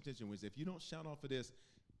close attention, Wednesday. If you don't shout off of this,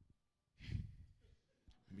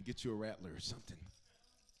 let me get you a rattler or something.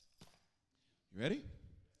 You ready?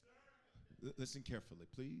 Listen carefully,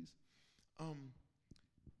 please. Come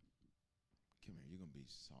here. You're going to be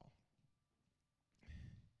Saul.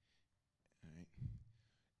 All right.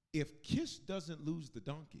 If Kish doesn't lose the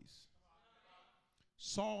donkeys,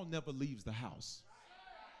 Saul never leaves the house.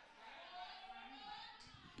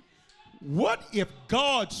 What if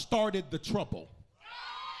God started the trouble?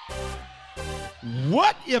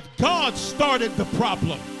 What if God started the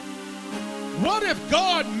problem? What if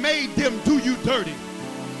God made them do you dirty?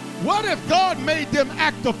 What if God made them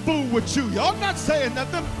act a fool with you? Y'all not saying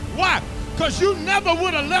nothing. Why? Because you never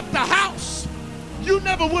would have left the house. You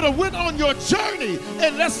never would have went on your journey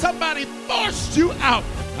unless somebody forced you out.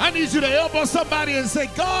 I need you to elbow somebody and say,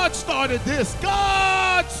 God started this.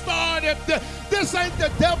 God started this. This ain't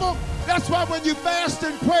the devil. That's why when you fast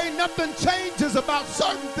and pray, nothing changes about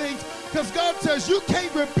certain things. Because God says, you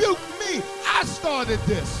can't rebuke me. I started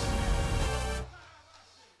this.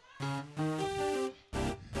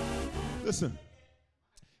 Listen,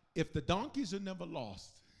 if the donkeys are never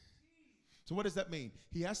lost, so what does that mean?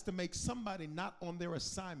 He has to make somebody not on their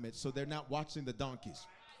assignment so they're not watching the donkeys.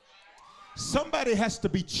 Somebody has to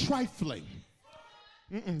be trifling.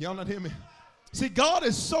 Y'all not hear me? See, God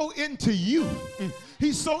is so into you.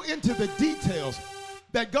 He's so into the details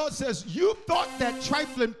that God says, you thought that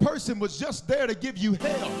trifling person was just there to give you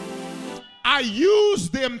hell. I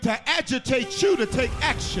used them to agitate you to take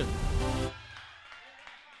action.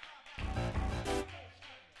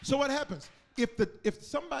 So what happens? If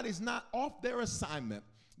somebody's not off their assignment,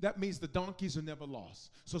 that means the donkeys are never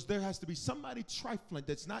lost. So there has to be somebody trifling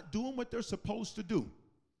that's not doing what they're supposed to do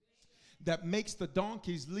that makes the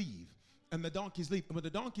donkeys leave. And the donkeys leave. And when the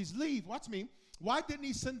donkeys leave, watch me, why didn't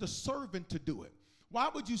he send a servant to do it? Why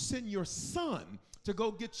would you send your son to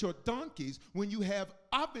go get your donkeys when you have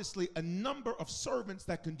obviously a number of servants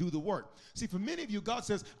that can do the work? See, for many of you, God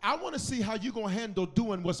says, I want to see how you're going to handle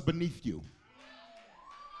doing what's beneath you.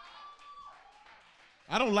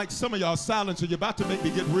 I don't like some of y'all silence, so you're about to make me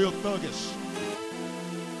get real thuggish.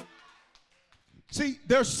 See,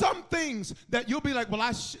 there's some things that you'll be like, well,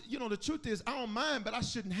 the truth is, I don't mind, but I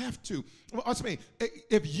shouldn't have to. Well, watch me.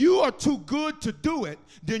 If you are too good to do it,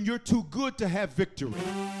 then you're too good to have victory.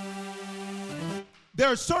 There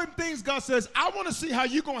are certain things God says, I want to see how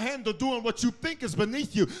you're going to handle doing what you think is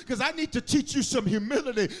beneath you, because I need to teach you some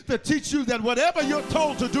humility, to teach you that whatever you're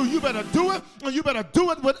told to do, you better do it, and you better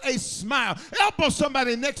do it with a smile. Elbow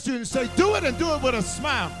somebody next to you and say, do it, and do it with a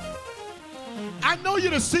smile. I know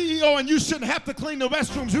you're the CEO and you shouldn't have to clean the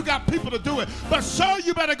restrooms. You got people to do it. But sir,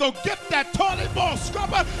 you better go get that toilet bowl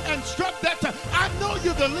scrubber and scrub that. I know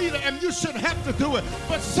you're the leader and you shouldn't have to do it.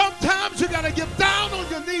 But sometimes you got to get down on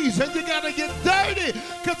your knees and you got to get dirty.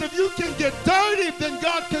 Because if you can get dirty, then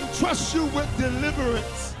God can trust you with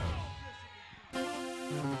deliverance.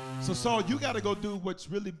 So Saul, you got to go do what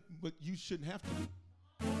you shouldn't have to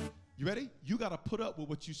do. You ready? You got to put up with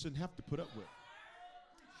what you shouldn't have to put up with.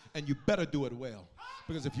 And you better do it well.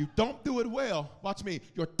 Because if you don't do it well, watch me,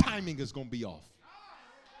 your timing is going to be off.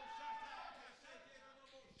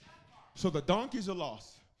 So the donkeys are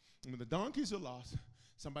lost. And when the donkeys are lost,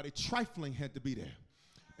 somebody trifling had to be there.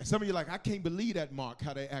 And some of you are like, I can't believe that mark,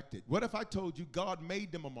 how they acted. What if I told you God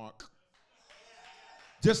made them a mark?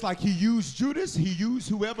 Just like he used Judas, he used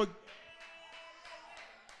whoever.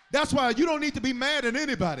 That's why you don't need to be mad at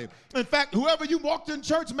anybody. In fact, whoever you walked in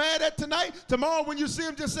church mad at tonight, tomorrow when you see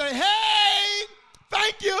him, just say, hey,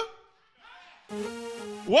 thank you.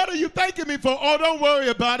 What are you thanking me for? Oh, don't worry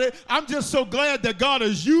about it. I'm just so glad that God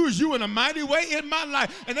has used you in a mighty way in my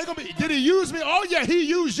life. And they're going to be, did he use me? Oh, yeah, he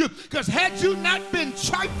used you. Because had you not been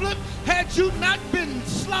trifling, had you not been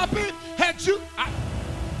sloppy, had you...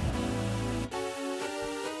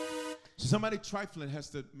 Somebody trifling has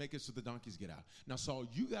to make it so the donkeys get out. Now, Saul,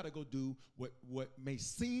 you got to go do what may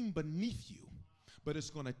seem beneath you, but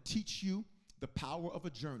it's going to teach you the power of a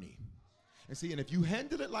journey. And see, and if you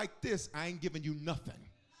handle it like this, I ain't giving you nothing.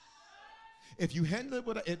 If you handle it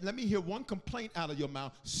with let me hear one complaint out of your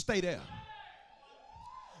mouth, stay there.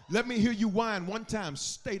 Let me hear you whine one time,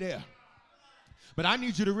 stay there. But I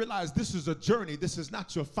need you to realize this is a journey. This is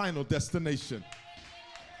not your final destination.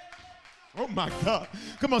 Oh, my God.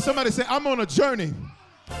 Come on, somebody say, I'm on a journey.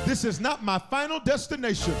 This is not my final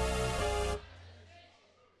destination.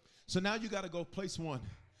 So now you got to go place one,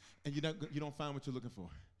 and you don't find what you're looking for.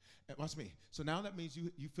 And watch me. So now that means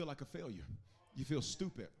you feel like a failure. You feel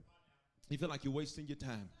stupid. You feel like you're wasting your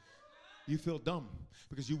time. You feel dumb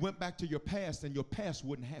because you went back to your past, and your past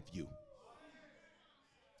wouldn't have you.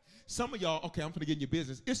 Some of y'all, okay, I'm going to get in your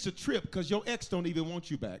business. It's a trip because your ex don't even want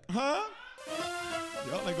you back. Huh?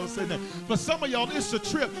 Y'all ain't gonna say that. For some of y'all, it's a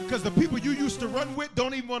trip because the people you used to run with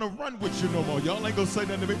don't even want to run with you no more. Y'all ain't gonna say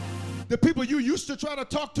that to me. The people you used to try to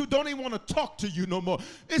talk to don't even want to talk to you no more.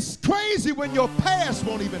 It's crazy when your past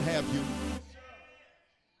won't even have you.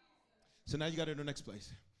 So now you got to go to the next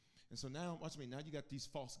place. And so now, watch me, now you got these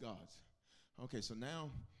false gods. Okay, so now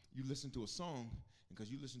you listen to a song, and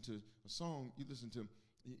because you listen to a song, you listen to,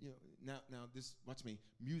 now this, watch me,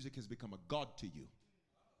 music has become a god to you.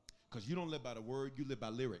 Because you don't live by the word, you live by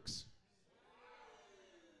lyrics.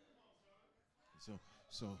 So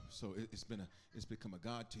it's become a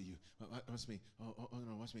god to you. Watch me. Oh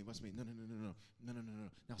no, watch me. No.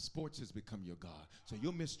 Now sports has become your god. So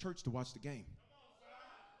you'll miss church to watch the game.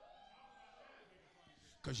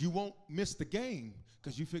 Because you won't miss the game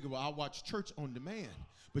because you figure, well, I'll watch church on demand.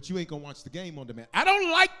 But you ain't going to watch the game on demand. I don't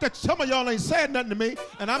like that some of y'all ain't said nothing to me,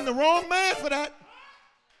 and I'm the wrong man for that.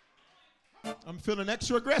 I'm feeling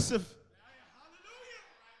extra aggressive.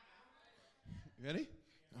 You ready?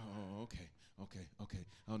 Oh, okay.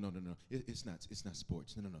 Oh, no. It's not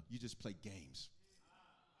sports. No. You just play games.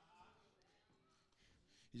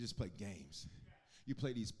 You just play games. You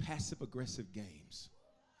play these passive-aggressive games.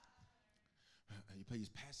 You play these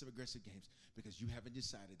passive-aggressive games because you haven't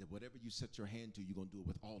decided that whatever you set your hand to, you're going to do it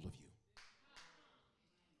with all of you.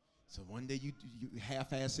 So one day you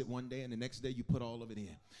half-ass it one day, and the next day you put all of it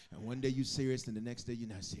in. And one day you're serious, and the next day you're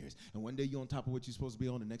not serious. And one day you're on top of what you're supposed to be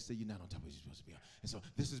on, the next day you're not on top of what you're supposed to be on. And so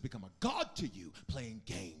this has become a god to you, playing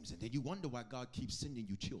games. And then you wonder why God keeps sending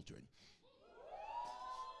you children.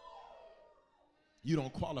 You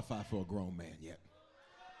don't qualify for a grown man yet.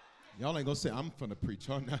 Y'all ain't going to say, I'm finna preach.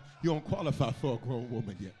 You don't qualify for a grown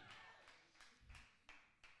woman yet.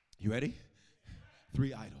 You ready?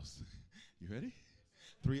 3 idols. You ready?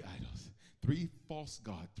 3 idols, 3 false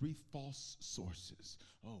gods, 3 false sources.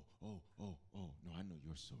 Oh, no, I know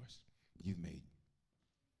your source. You've made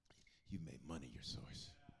money your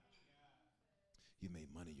source. You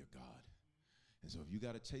made money your God. And so if you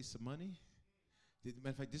got to chase some money, matter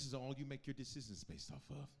of fact, this is all you make your decisions based off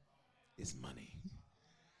of. It's money.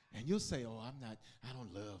 And you'll say, oh, I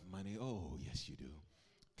don't love money. Oh, yes, you do.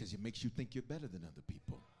 Because it makes you think you're better than other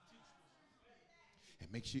people.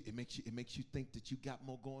 It makes you think that you got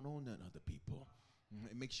more going on than other people.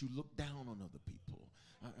 It makes you look down on other people.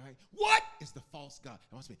 All right? What is the false God?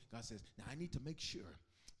 Now watch me. God says, now I need to make sure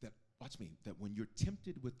that, watch me, that when you're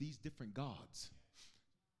tempted with these different gods,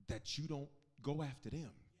 that you don't go after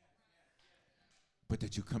them, but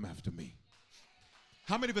that you come after me.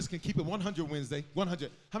 How many of us can keep it 100 Wednesday?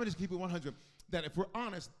 100. How many of us can keep it 100? That if we're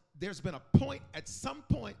honest, there's been a point at some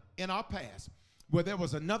point in our past where there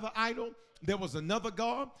was another idol, there was another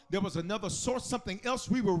God, there was another source, something else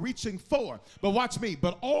we were reaching for. But watch me,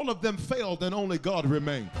 but all of them failed and only God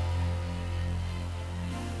remained.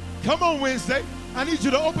 Come on, Wednesday. I need you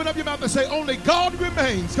to open up your mouth and say, only God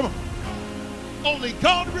remains. Come on. Only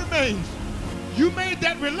God remains. You made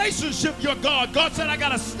that relationship your God. God said, I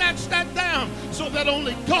got to snatch that down so that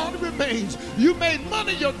only God remains. You made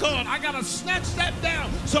money your God. I got to snatch that down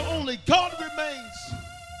so only God remains.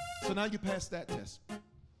 So now you passed that test.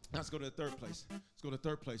 Now let's go to the third place. Let's go to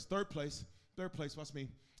third place. Third place, watch me,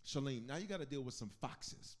 Shalem. Now you got to deal with some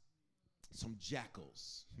foxes, some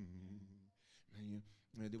jackals. You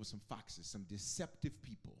got to deal with some foxes, some deceptive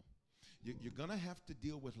people. You're going to have to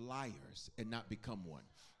deal with liars and not become one.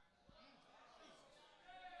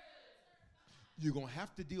 You're going to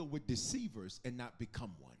have to deal with deceivers and not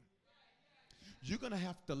become one. You're going to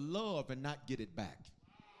have to love and not get it back.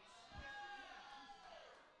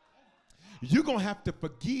 you're going to have to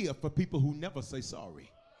forgive for people who never say sorry.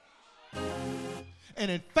 And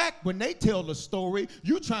in fact, when they tell the story,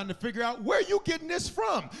 you're trying to figure out where you getting this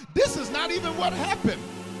from. This is not even what happened.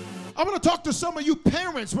 I want to talk to some of you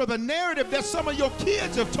parents where the narrative that some of your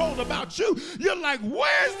kids have told about you, you're like,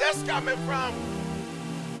 where's this coming from?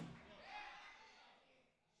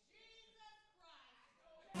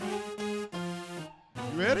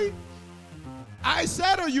 You ready? I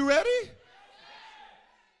said, are you ready?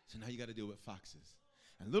 So now you got to deal with foxes.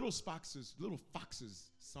 And little foxes,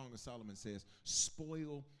 Song of Solomon says,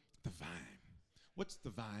 spoil the vine. What's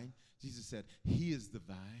the vine? Jesus said, he is the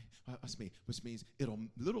vine. Which means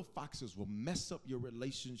little foxes will mess up your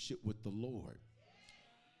relationship with the Lord.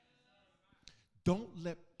 Don't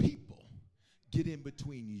let people get in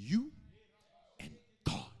between you and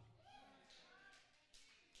God.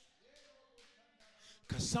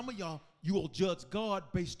 Because some of y'all, you will judge God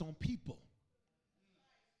based on people.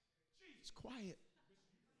 It's quiet.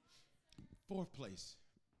 Fourth place,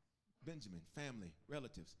 Benjamin, family,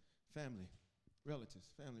 relatives. So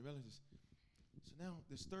now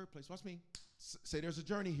this third place, watch me. Say there's a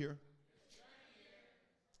journey here.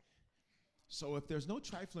 So if there's no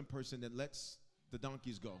trifling person that lets the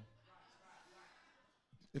donkeys go,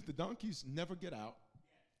 if the donkeys never get out,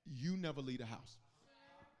 you never leave a house.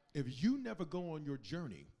 If you never go on your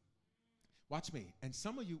journey, watch me. And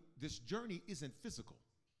some of you, this journey isn't physical.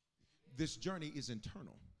 This journey is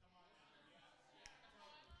internal.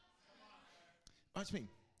 Watch me.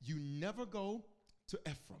 You never go to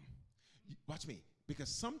Ephraim. Watch me. Because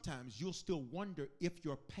sometimes you'll still wonder if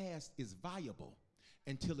your past is viable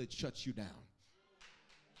until it shuts you down.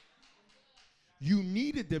 You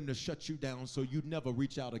needed them to shut you down so you'd never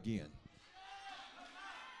reach out again.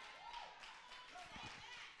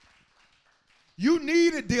 You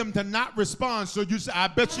needed them to not respond, so you say, I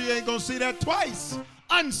bet you ain't going to see that twice.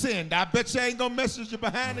 Unsend. I bet you ain't going to message you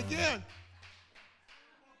behind again.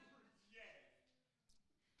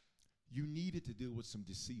 You needed to deal with some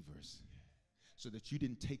deceivers so that you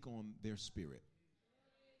didn't take on their spirit.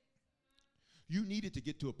 You needed to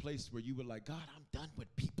get to a place where you were like, God, I'm done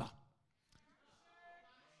with people.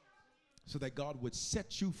 So that God would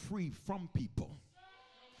set you free from people.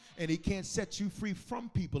 And he can't set you free from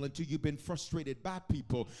people until you've been frustrated by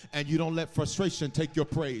people and you don't let frustration take your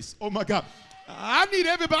praise. Oh my God. I need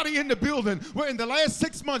everybody in the building where in the last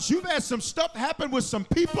 6 months you've had some stuff happen with some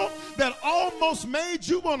people that almost made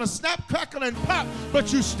you want to snap, crackle, and pop,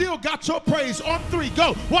 but you still got your praise. On 3,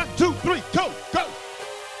 go. 1, 2, 3, go, go.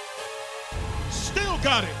 Still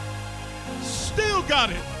got it. Still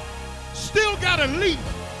got it. Still got to leap.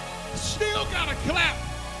 Still got to clap.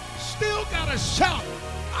 Still got to shout.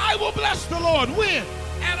 I will bless the Lord. When?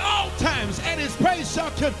 At all times, and his praise shall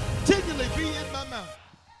continually be in my mouth.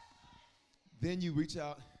 Then you reach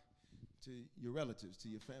out to your relatives, to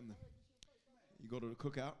your family. You go to the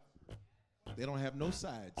cookout. They don't have no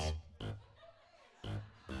sides.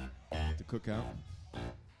 The cookout.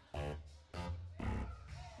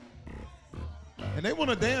 And they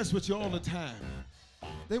want to dance with you all the time.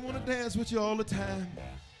 They want to dance with you all the time.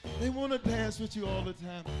 They want to dance with you all the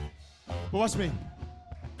time. But watch me.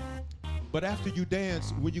 But after you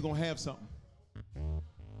dance, when you going to have something?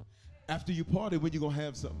 After you party, when you going to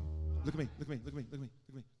have something? Look at me, look at me, look at me, look at me,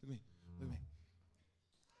 look at me, look at me, look at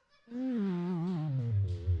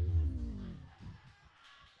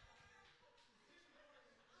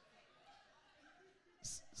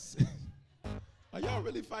me. Are y'all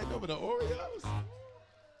really fighting over the Oreos?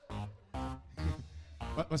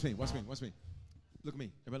 Watch me, watch me, watch me. Look at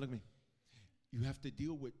me, everybody look at me. You have to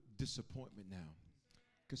deal with disappointment now.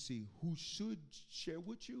 Because see, who should share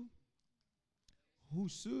with you, who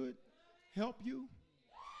should help you,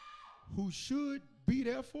 who should be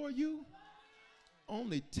there for you,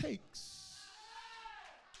 only takes.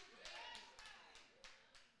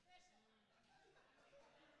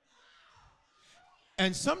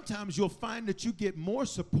 And sometimes you'll find that you get more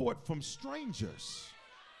support from strangers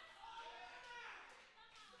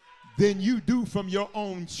than you do from your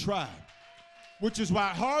own tribe. Which is why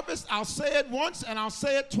Harvest, I'll say it once and I'll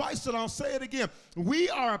say it twice and I'll say it again. We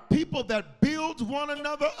are a people that build one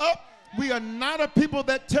another up. We are not a people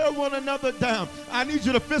that tear one another down. I need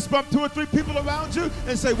you to fist bump 2 or 3 people around you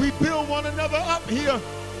and say, we build one another up here.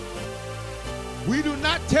 We do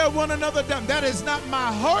not tear one another down. That is not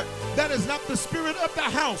my heart. That is not the spirit of the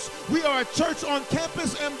house. We are a church on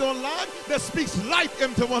campus and online that speaks life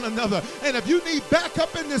into one another. And if you need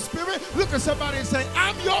backup in the spirit, look at somebody and say,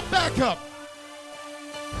 I'm your backup.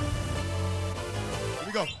 Here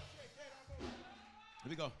we go. Here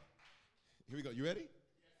we go. Here we go. You ready?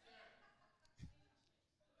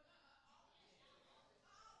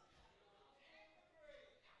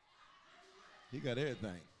 He got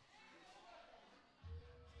everything.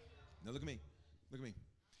 Now look at me. Look at me.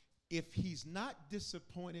 If he's not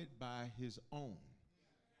disappointed by his own,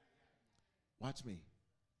 watch me,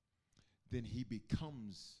 then he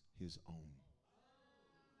becomes his own.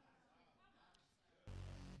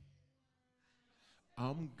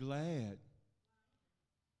 I'm glad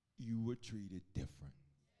you were treated different.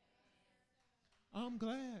 I'm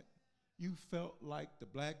glad you felt like the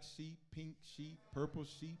black sheep, pink sheep, purple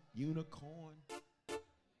sheep, unicorn,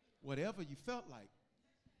 whatever you felt like.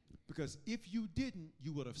 Because if you didn't,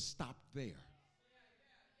 you would have stopped there.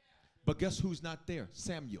 But guess who's not there?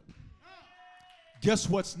 Samuel. Guess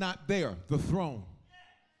what's not there? The throne.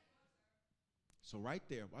 So right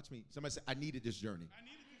there, watch me. Somebody say, I needed this journey.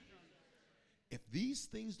 If these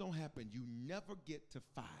things don't happen, you never get to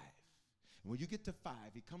 5. And when you get to 5,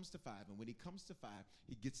 he comes to 5. And when he comes to 5,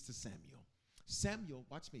 he gets to Samuel. Samuel,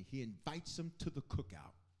 watch me, he invites him to the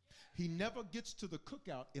cookout. He never gets to the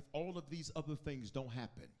cookout if all of these other things don't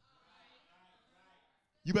happen.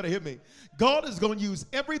 You better hear me. God is going to use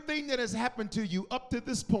everything that has happened to you up to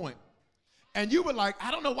this point. And you were like,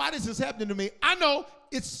 I don't know why this is happening to me. I know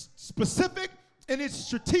it's specific and it's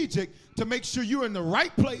strategic to make sure you're in the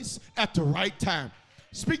right place at the right time.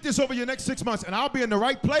 Speak this over your next 6 months, and I'll be in the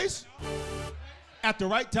right place at the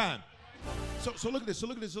right time. So look at this. So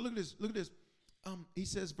look at this. So look at this. Look at this. He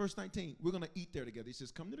says, verse 19, we're going to eat there together. He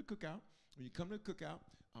says, come to the cookout. When you come to the cookout,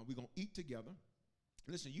 we're going to eat together.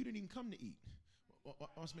 Listen, you didn't even come to eat.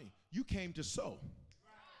 Watch me. You came to sow.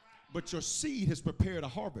 But your seed has prepared a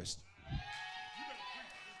harvest.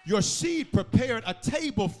 Your seed prepared a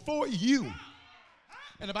table for you.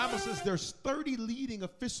 And the Bible says there's 30 leading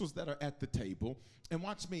officials that are at the table. And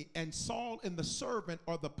watch me. And Saul and the servant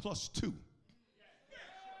are the +2.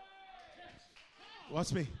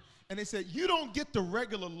 Watch me. And they said, you don't get the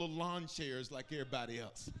regular little lawn chairs like everybody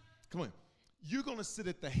else. Come on. You're going to sit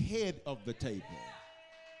at the head of the table.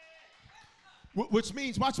 Which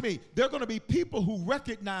means, watch me, there are going to be people who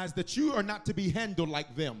recognize that you are not to be handled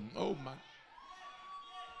like them. Oh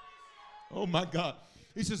my God.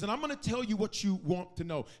 He says, and I'm going to tell you what you want to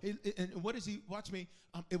know. And what is he? Watch me.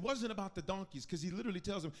 It wasn't about the donkeys, because he literally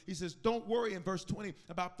tells them, he says, don't worry in verse 20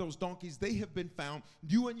 about those donkeys. They have been found.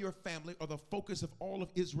 You and your family are the focus of all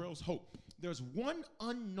of Israel's hope. There's one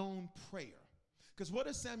unknown prayer. Because what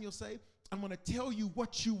does Samuel say? I'm going to tell you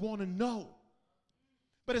what you want to know.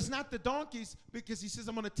 But it's not the donkeys, because he says,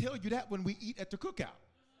 I'm going to tell you that when we eat at the cookout.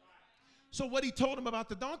 So what he told him about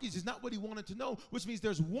the donkeys is not what he wanted to know, which means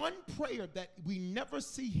there's one prayer that we never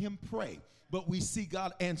see him pray, but we see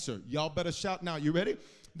God answer. Y'all better shout now. You ready?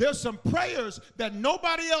 There's some prayers that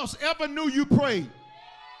nobody else ever knew you prayed.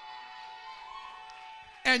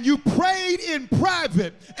 And you prayed in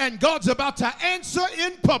private, and God's about to answer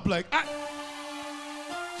in public.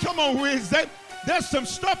 Come on, Wednesday. There's some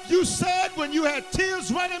stuff you said when you had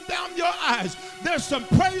tears running down your eyes. There's some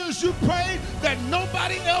prayers you prayed that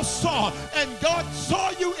nobody else saw. And God saw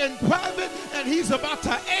you in private, and he's about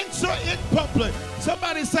to answer in public.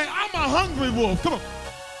 Somebody say, I'm a hungry wolf. Come on.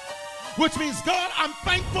 Which means, God, I'm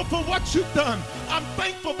thankful for what you've done. I'm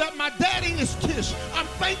thankful that my daddy is Kish. I'm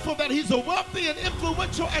thankful that he's a wealthy and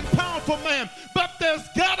influential and powerful man. But there's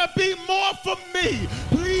got to be more for me.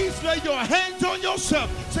 Please lay your hands on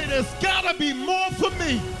yourself. Say, there's got to be more for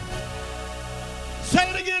me. Say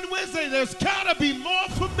it again Wednesday. There's got to be more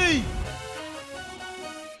for me.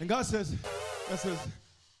 And God says,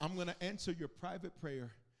 I'm going to answer your private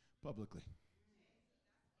prayer publicly.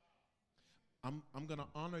 I'm going to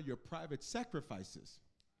honor your private sacrifices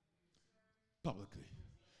publicly.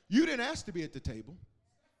 You didn't ask to be at the table.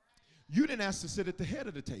 You didn't ask to sit at the head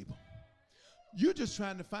of the table. You're just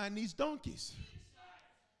trying to find these donkeys.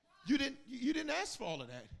 You didn't ask for all of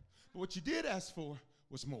that. But what you did ask for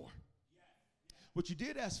was more. What you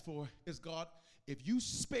did ask for is, God, if you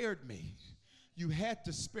spared me, you had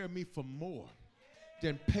to spare me for more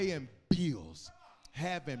than paying bills,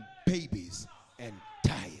 having babies, and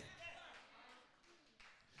dying.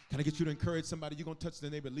 Can I get you to encourage somebody? You're going to touch the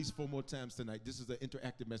neighbor at least 4 more times tonight. This is an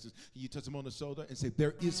interactive message. You touch them on the shoulder and say,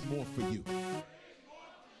 there is more for you.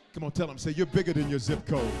 Come on, tell them. Say, you're bigger than your zip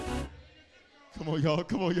code. Come on, y'all.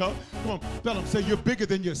 Come on, y'all. Come on. Tell them. Say, you're bigger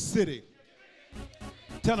than your city.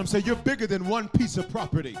 Tell them. Say, you're bigger than one piece of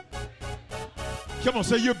property. Come on.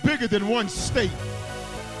 Say, you're bigger than one state.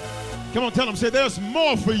 Come on. Tell them. Say, there's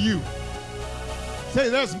more for you. Say,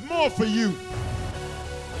 there's more for you. Here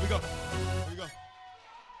we go.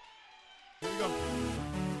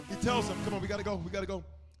 He tells them, come on, we got to go.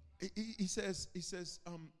 He says,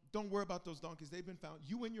 don't worry about those donkeys. They've been found.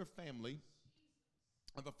 You and your family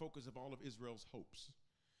are the focus of all of Israel's hopes.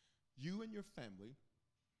 You and your family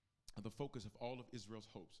are the focus of all of Israel's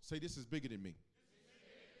hopes. Say, this is bigger than me.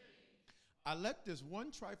 I let this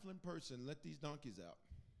one trifling person let these donkeys out.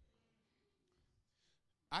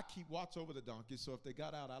 I keep watch over the donkeys, so if they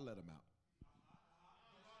got out, I let them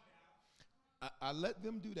out. I let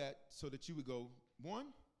them do that so that you would go 1,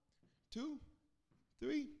 2,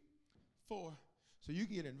 3, 4. So you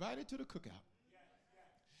can get invited to the cookout.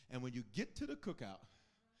 And when you get to the cookout,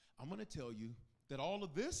 I'm going to tell you that all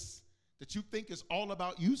of this that you think is all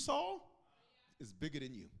about you, Saul, is bigger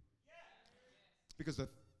than you. Because the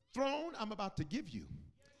throne I'm about to give you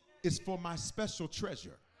is for my special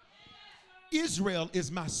treasure. Israel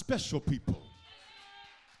is my special people.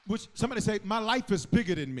 Which somebody say, my life is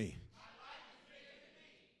bigger than me.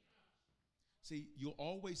 See, you'll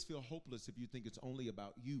always feel hopeless if you think it's only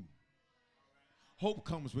about you. Hope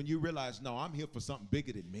comes when you realize, no, I'm here for something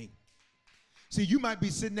bigger than me. See, you might be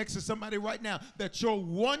sitting next to somebody right now that your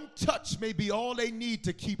one touch may be all they need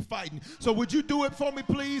to keep fighting. So would you do it for me,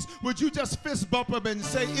 please? Would you just fist bump them and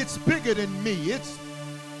say, it's bigger than me?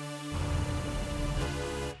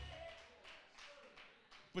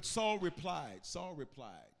 But Saul replied.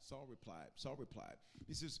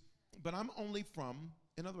 He says, but I'm only from,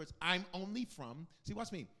 in other words, I'm only from, see,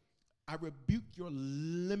 watch me. I rebuke your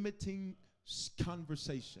limiting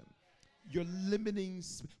conversation. You're limiting,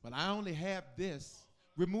 but I only have this.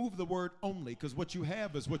 Remove the word only, because what you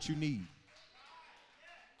have is what you need.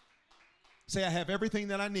 Say, I have everything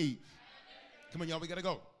that I need. Come on, y'all, we got to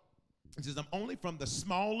go. It says, I'm only from the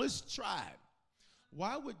smallest tribe.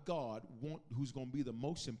 Why would God want who's going to be the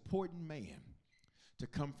most important man to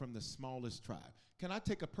come from the smallest tribe? Can I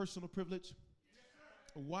take a personal privilege?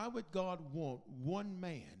 Why would God want one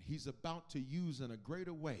man he's about to use in a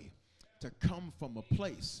greater way to come from a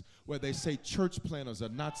place where they say church planners are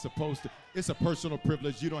not supposed to? It's a personal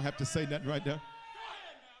privilege. You don't have to say nothing right now.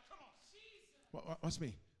 Watch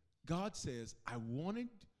me. God says, I wanted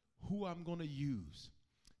who I'm going to use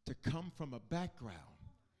to come from a background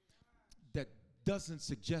that doesn't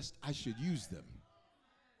suggest I should use them.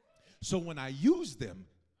 So when I use them,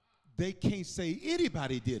 they can't say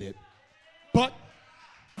anybody did it, but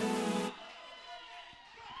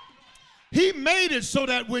He made it so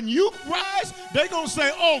that when you rise, they're going to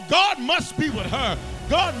say, oh, God must be with her.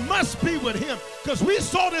 God must be with him. Because we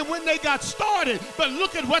saw them when they got started, but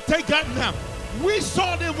look at what they got now. We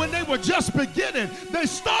saw them when they were just beginning. They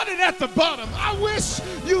started at the bottom. I wish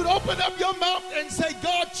you'd open up your mouth and say,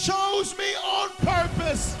 God chose me on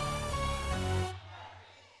purpose.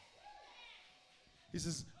 He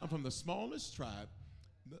says, I'm from the smallest tribe.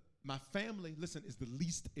 My family, listen, is the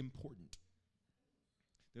least important.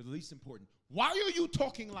 They're the least important. Why are you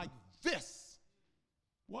talking like this?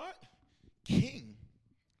 What? King.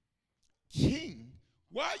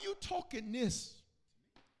 Why are you talking this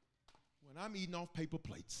when I'm eating off paper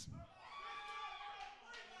plates?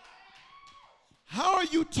 How are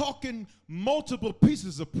you talking multiple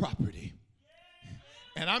pieces of property?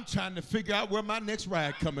 And I'm trying to figure out where my next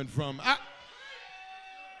ride coming from.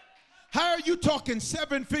 How are you talking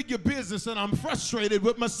 7-figure business and I'm frustrated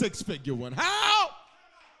with my 6-figure one? How?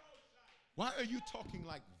 Why are you talking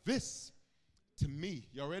like this to me?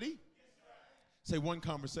 Y'all ready? Say one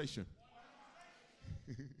conversation.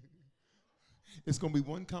 It's going to be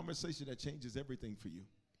one conversation that changes everything for you.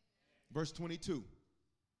 Verse 22.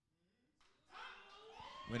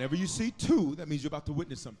 Whenever you see 2, that means you're about to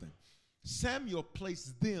witness something. Samuel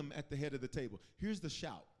placed them at the head of the table. Here's the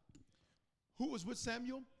shout. Who was with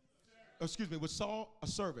Samuel? With Saul? A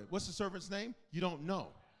servant. What's the servant's name? You don't know.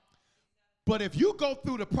 But if you go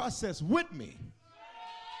through the process with me,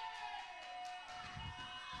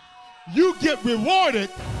 you get rewarded.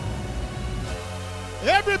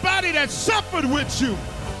 Everybody that suffered with you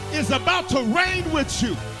is about to reign with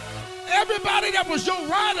you. Everybody that was your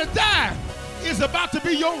ride or die is about to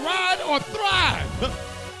be your ride or thrive.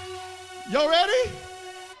 Y'all ready?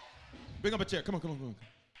 Bring up a chair. Come on.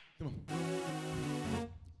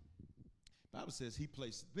 Bible says he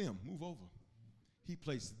placed them. Move over. He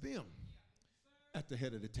placed them at the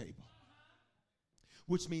head of the table,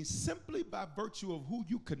 which means simply by virtue of who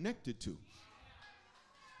you connected to,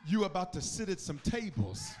 you're about to sit at some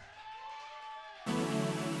tables.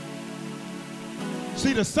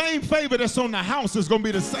 See, the same favor that's on the house is going to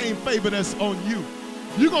be the same favor that's on you.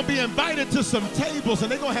 You're going to be invited to some tables,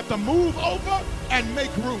 and they're going to have to move over and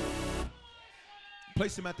make room.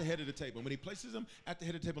 Place him at the head of the table. When he places him at the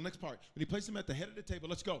head of the table, next part. When he places him at the head of the table,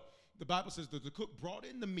 let's go. The Bible says that the cook brought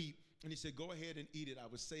in the meat, and he said, go ahead and eat it. I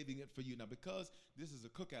was saving it for you. Now, because this is a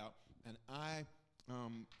cookout, and I,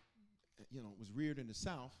 was reared in the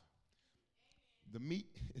South, the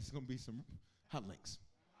meat is going to be some hot links.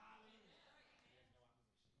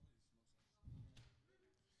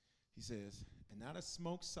 He says, and not a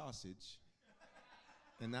smoked sausage,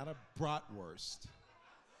 and not a bratwurst.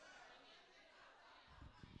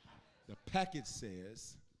 The package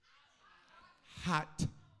says, hot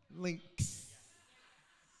links.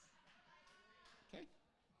 Okay?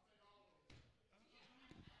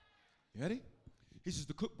 You ready? He says,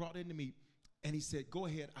 the cook brought in the meat, and he said, go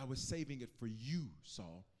ahead, I was saving it for you,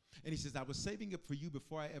 Saul. And he says, I was saving it for you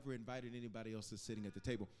before I ever invited anybody else that's sitting at the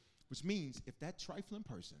table. Which means if that trifling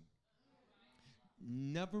person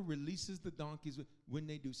never releases the donkeys when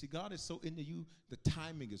they do. See, God is so into you, the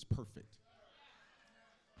timing is perfect.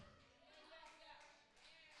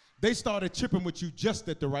 They started tripping with you just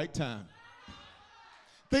at the right time.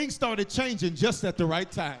 Things started changing just at the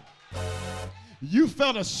right time. You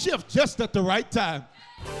felt a shift just at the right time.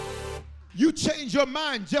 You changed your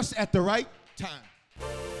mind just at the right time.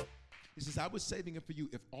 He says, I was saving it for you.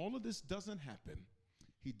 If all of this doesn't happen,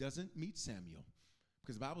 he doesn't meet Samuel.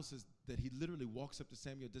 Because the Bible says that he literally walks up to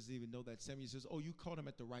Samuel, doesn't even know that. Samuel says, oh, you caught him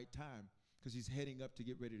at the right time because he's heading up to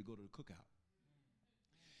get ready to go to the cookout.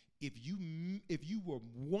 If you were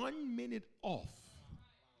 1 minute off,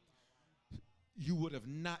 you would have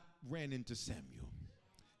not ran into Samuel.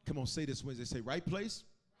 Come on, say this Wednesday. Say, right place,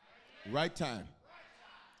 right time.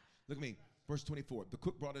 Look at me. Verse 24. The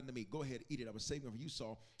cook brought in the meat. Go ahead, eat it. I was saving it for you,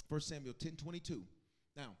 Saul. 1 Samuel 10:22.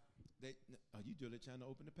 Now, you do it trying to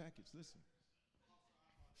open the package. Listen.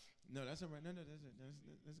 No, that's all right. No, that's good. No,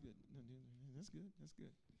 that's good. That's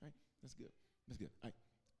good. All right, that's good. That's good. All right.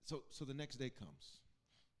 So the next day comes.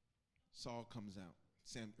 Saul comes out.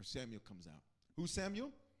 Samuel comes out. Who's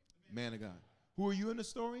Samuel? Man of God. Who are you in the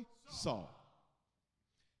story? Saul.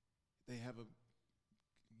 They have a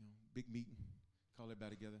big meeting. Call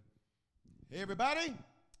everybody together. Hey, everybody.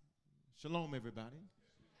 Shalom, everybody.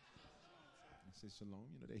 I say shalom.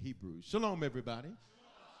 They're Hebrews. Shalom, everybody.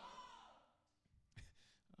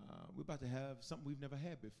 We're about to have something we've never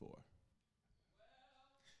had before.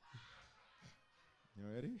 You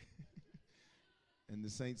ready? And the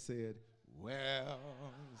saints said, well,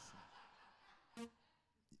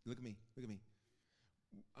 look at me.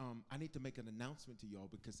 I need to make an announcement to y'all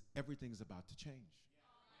because everything's about to change.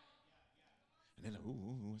 And they're like,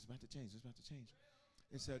 ooh, it's about to change.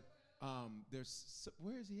 It said,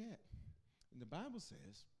 where is he at? And the Bible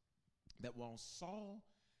says that while Samuel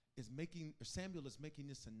is making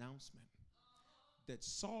this announcement, that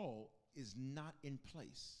Saul is not in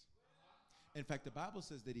place. In fact, the Bible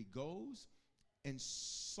says that he goes and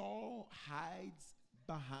Saul hides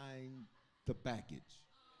behind the baggage.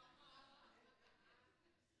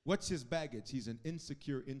 What's his baggage? He's an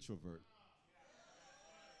insecure introvert.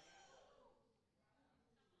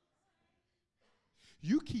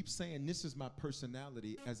 You keep saying this is my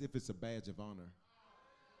personality as if it's a badge of honor.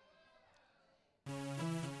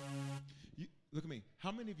 Look at me.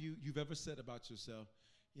 How many of you've ever said about yourself,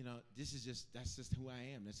 that's just who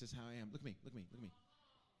I am. That's just how I am. Look at me.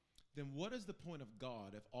 Then what is the point of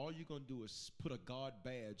God if all you're going to do is put a God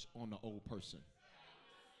badge on the old person?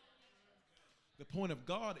 The point of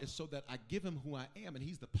God is so that I give him who I am, and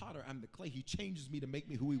he's the potter, I'm the clay. He changes me to make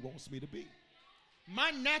me who he wants me to be.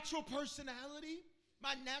 My natural personality,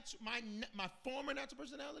 my former natural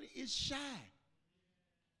personality is shy.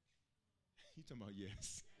 You talking about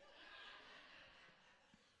yes.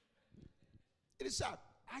 It is shy.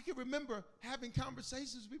 I can remember having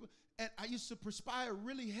conversations with people, and I used to perspire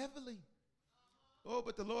really heavily. Oh,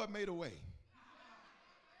 but the Lord made a way.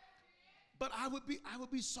 But I would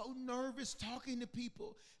be so nervous talking to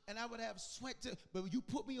people, and I would have sweat. But when you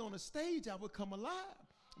put me on a stage, I would come alive.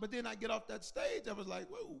 But then I get off that stage, I was like,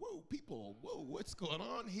 whoa, people, what's going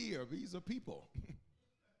on here? These are people.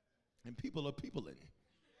 And people are peopling.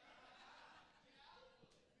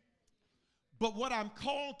 But what I'm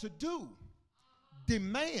called to do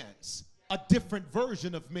demands a different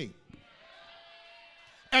version of me.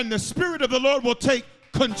 And the Spirit of the Lord will take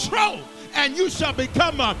control, and you shall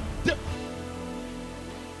become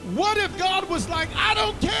What if God was like, I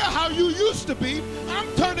don't care how you used to be,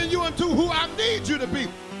 I'm turning you into who I need you to be.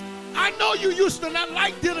 I know you used to not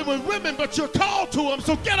like dealing with women, but you're called to them,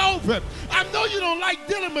 so get over it. I know you don't like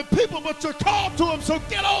dealing with people, but you're called to them, so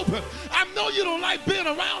get over it. I know you don't like being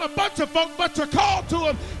around a bunch of folk, but you're called to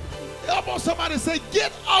them. I want somebody to say,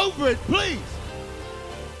 get over it, please.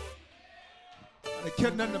 I don't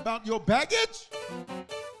care nothing about your baggage.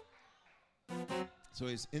 So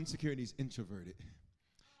he's insecure and he's introverted.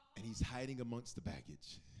 And he's hiding amongst the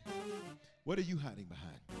baggage. What are you hiding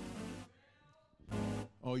behind?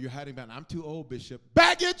 Oh, you're hiding behind, I'm too old, Bishop.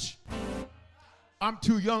 Baggage! I'm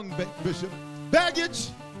too young, Bishop. Baggage!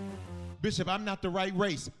 Bishop, I'm not the right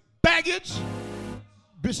race. Baggage!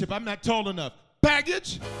 Bishop, I'm not tall enough.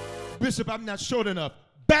 Baggage! Bishop, I'm not short enough.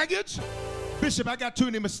 Baggage. Bishop, I got too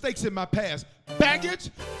many mistakes in my past. Baggage.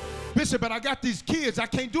 Bishop, but I got these kids. I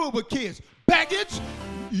can't do it with kids. Baggage.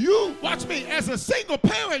 You, watch me, as a single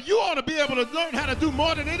parent, you ought to be able to learn how to do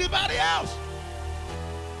more than anybody else.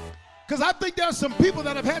 Because I think there's some people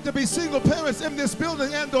that have had to be single parents in this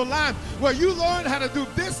building and online where you learn how to do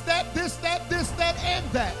this, that,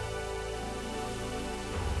 and that.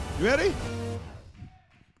 You ready?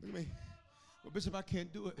 Look at me. Well, Bishop, I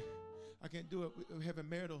can't do it. I can't do it. We're having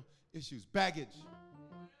marital issues. Baggage.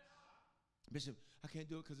 Bishop, I can't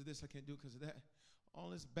do it because of this. I can't do it because of that. All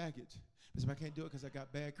this baggage. Bishop, I can't do it because I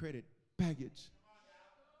got bad credit. Baggage.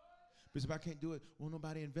 Bishop, I can't do it. Won't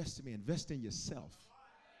nobody invest in me. Invest in yourself.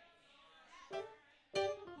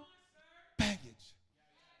 Baggage.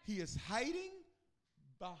 He is hiding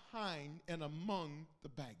behind and among the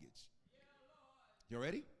baggage. You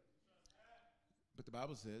ready? But the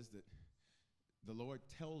Bible says that the Lord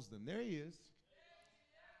tells them, there he is.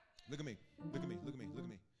 Look at me. Look at me. Look at me. Look at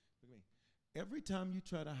me. Look at me. Every time you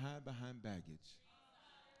try to hide behind baggage,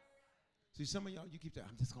 see, some of y'all, you keep saying,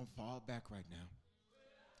 I'm just going to fall back right now.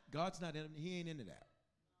 God's not in, he ain't into that.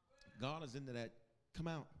 God is into that, come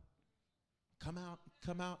out. Come out,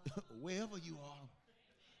 come out, wherever you are.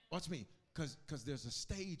 Watch me, because there's a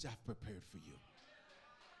stage I've prepared for you.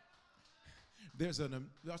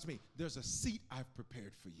 Watch me, there's a seat I've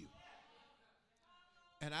prepared for you.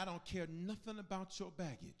 And I don't care nothing about your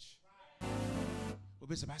baggage. Well,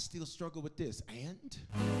 Bishop, I still struggle with this. And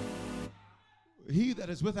he that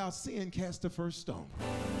is without sin cast the first stone.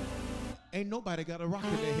 Ain't nobody got a rock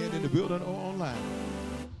in their head in the building or online.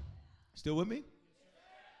 Still with me?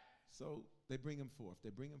 So they bring him forth.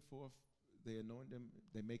 They bring him forth. They anoint him.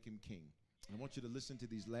 They make him king. I want you to listen to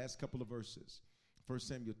these last couple of verses. 1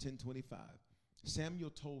 Samuel 10:25. Samuel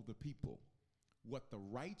told the people what the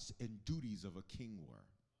rights and duties of a king were.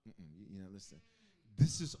 Listen.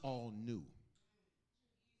 This is all new.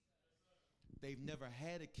 They've never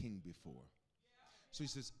had a king before. So he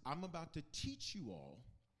says, I'm about to teach you all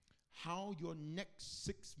how your next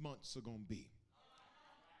 6 months are going to be.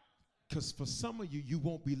 Because for some of you, you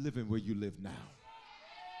won't be living where you live now.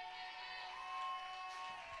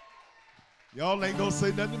 Y'all ain't going to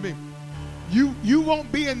say nothing to me. You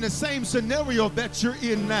won't be in the same scenario that you're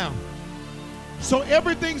in now. So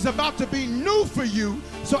everything's about to be new for you.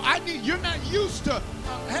 So you're not used to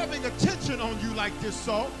having attention on you like this,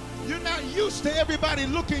 Saul. You're not used to everybody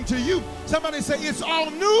looking to you. Somebody say, it's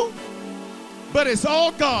all new, but it's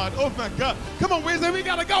all God. Oh, my God. Come on, Wednesday, we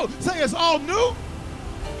got to go. Say, it's all new,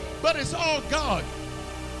 but it's all God.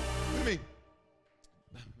 Look at me.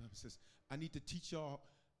 I need to teach y'all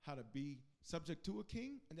how to be subject to a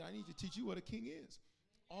king, and then I need to teach you what a king is.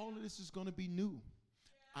 All of this is going to be new.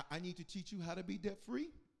 I need to teach you how to be debt-free.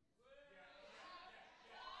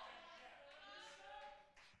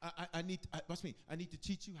 I need to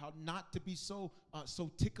teach you how not to be so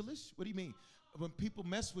ticklish. What do you mean? When people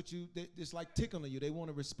mess with you, it's like tickling you. They want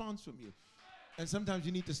a response from you. And sometimes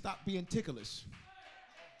you need to stop being ticklish.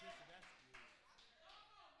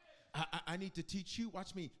 I need to teach you,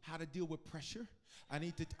 watch me, how to deal with pressure.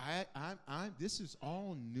 This is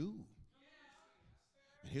all new.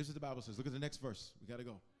 And here's what the Bible says. Look at the next verse. We got to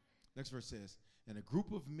go. Next verse says, and a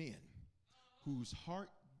group of men whose heart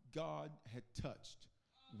God had touched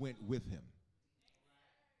went with him.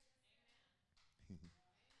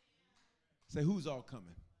 Say, who's all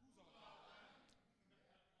coming?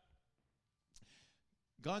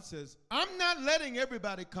 God says, I'm not letting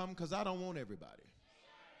everybody come because I don't want everybody.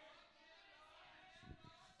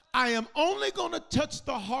 I am only going to touch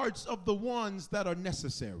the hearts of the ones that are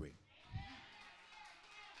necessary.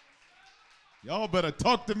 Y'all better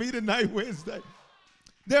talk to me tonight, Wednesday.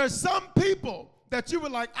 There are some people that you were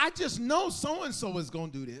like, I just know so-and-so is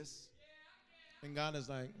going to do this. And God is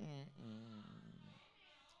like,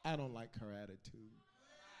 I don't like her attitude.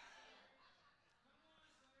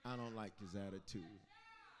 I don't like his attitude.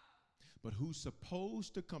 But who's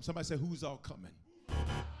supposed to come? Somebody say, who's all coming?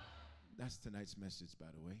 That's tonight's message, by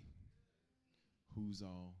the way. Who's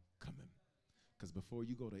all coming? Because before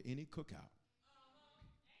you go to any cookout,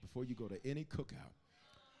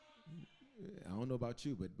 I don't know about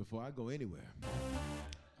you, but before I go anywhere,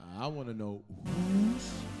 I want to know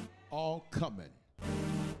who's all coming.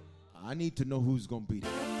 I need to know who's going to be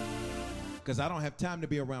there. Because I don't have time to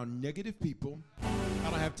be around negative people. I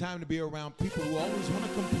don't have time to be around people who always want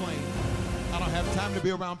to complain. I don't have time to be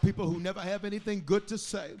around people who never have anything good to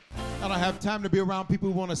say. I don't have time to be around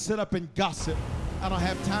people who want to sit up and gossip. I don't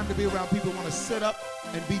have time to be around people who want to sit up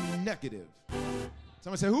and be negative.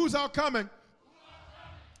 Somebody say, who's all coming?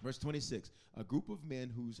 Verse 26, a group of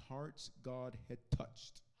men whose hearts God had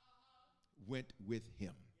touched. went with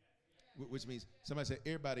him. Which means, somebody say,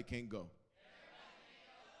 everybody can't go.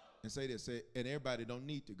 And say this, say, and everybody don't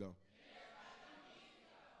need to go.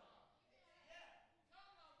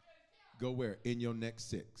 Go where? In your next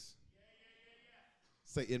 6.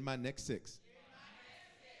 Say, in my next 6.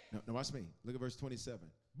 Now watch me. Look at verse 27.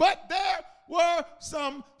 But there were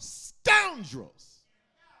some scoundrels.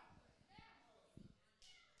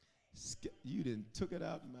 You didn't took it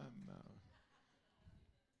out of my mouth.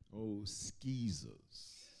 Oh, skeezers.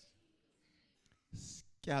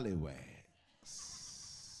 Scallywags.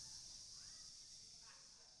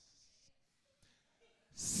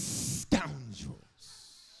 Scoundrels.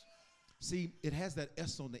 See, it has that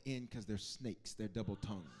S on the end because they're snakes. They're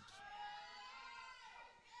double-tongued.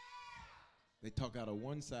 They talk out of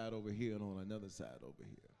one side over here and on another side over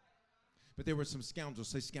here. But there were some scoundrels.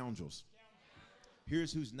 Say scoundrels.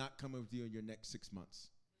 Here's who's not coming with you in your next 6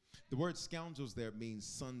 months. The word scoundrels there means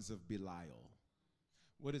sons of Belial.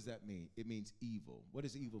 What does that mean? It means evil. What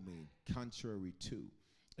does evil mean? Contrary to.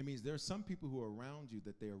 It means there are some people who are around you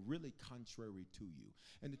that they are really contrary to you.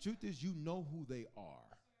 And the truth is, you know who they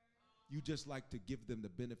are. You just like to give them the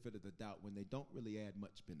benefit of the doubt when they don't really add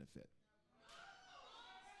much benefit.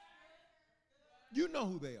 You know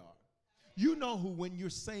who they are. You know who, when you're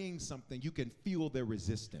saying something, you can feel their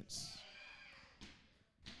resistance.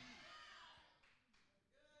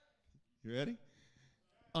 You ready?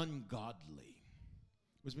 Ungodly.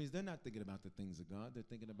 Which means they're not thinking about the things of God. They're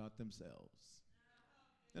thinking about themselves.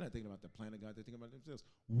 They're not thinking about the plan of God. They're thinking about themselves.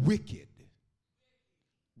 Wicked.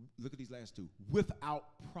 Look at these last two. Without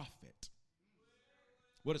profit.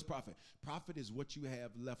 What is profit? Profit is what you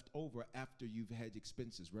have left over after you've had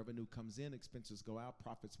expenses. Revenue comes in, expenses go out,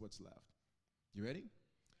 profit's what's left. You ready?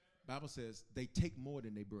 Bible says they take more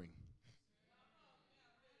than they bring.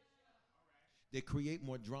 They create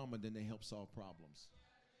more drama than they help solve problems.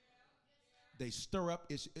 They stir up.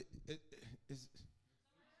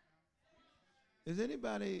 Has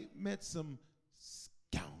anybody met some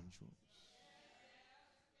scoundrels?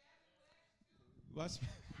 Watch me.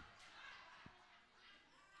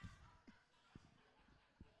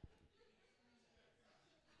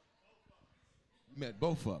 Met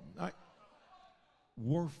both of them. All right.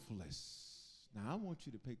 Worthless. Now, I want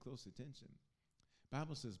you to pay close attention.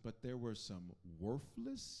 Bible says, but there were some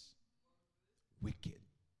worthless, wicked,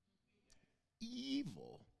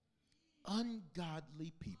 evil,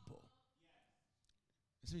 ungodly people.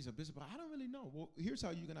 So he said, Bishop, I don't really know. Well, here's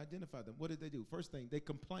how you can identify them. What did they do? First thing, they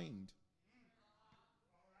complained.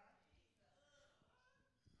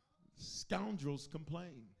 Scoundrels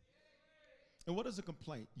complain. And what is a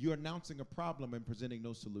complaint? You're announcing a problem and presenting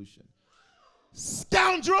no solution.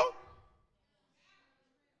 Scoundrel!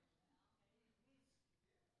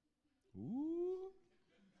 Ooh.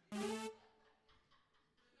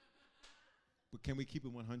 But can we keep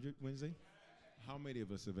it 100 Wednesday? How many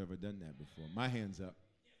of us have ever done that before? My hands up.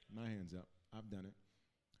 My hands up. I've done it.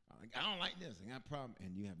 I don't like this. I got a problem.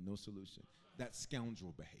 And you have no solution. That's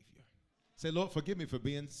scoundrel behavior. Say, Lord, forgive me for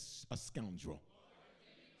being a scoundrel.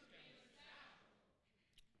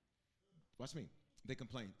 Watch me. They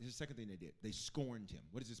complained. Here's the second thing they did. They scorned him.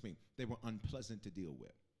 What does this mean? They were unpleasant to deal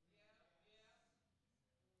with.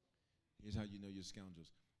 Here's how you know you're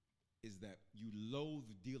scoundrels. Is that you loathe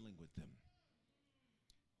dealing with them.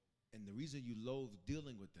 And the reason you loathe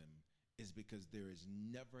dealing with them is because there is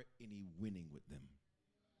never any winning with them.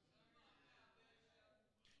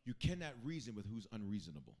 You cannot reason with who's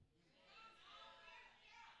unreasonable.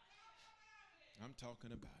 I'm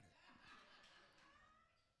talking about it.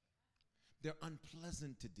 They're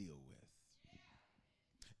unpleasant to deal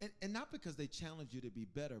with. And not because they challenge you to be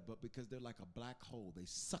better, but because they're like a black hole. They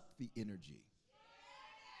suck the energy.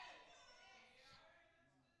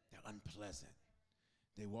 They're unpleasant.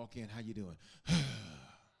 They walk in, how you doing?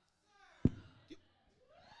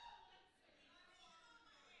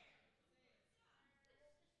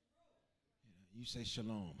 You say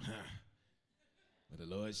shalom. But the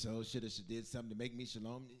Lord so should have did something to make me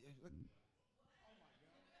shalom.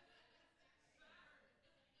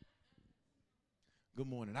 Good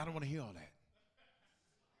morning. I don't want to hear all that.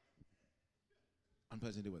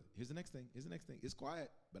 Unpleasant to deal with. Here's the next thing. It's quiet,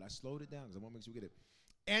 but I slowed it down because I want to make sure we get it.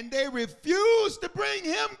 And they refused to bring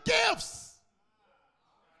him gifts.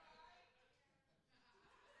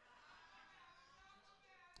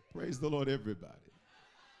 Praise the Lord, everybody.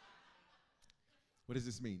 What does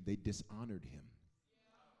this mean? They dishonored him.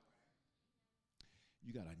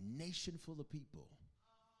 You got a nation full of people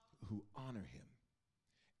who honor him.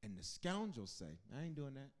 And the scoundrels say, I ain't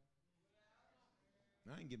doing that.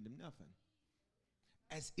 I ain't giving them nothing.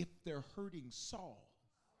 As if they're hurting Saul.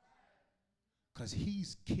 Because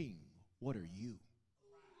he's king What are you?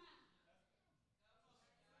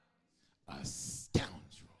 A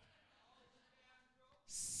scoundrel,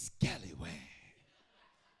 scallywag,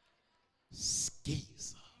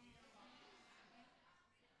 skeezer.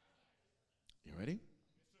 You ready?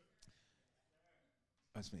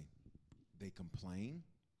 That's me. They complain,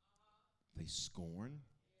 they scorn,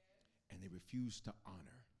 and they refuse to honor.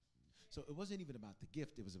 So it wasn't even about the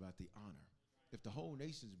gift, it was about the honor. If the whole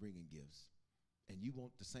nation's bringing gifts, and you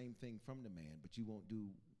want the same thing from the man, but you won't do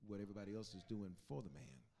what everybody else is doing for the man.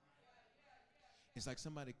 It's like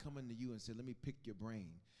somebody coming to you and say, let me pick your brain.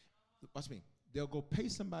 Watch me. They'll go pay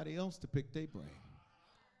somebody else to pick their brain.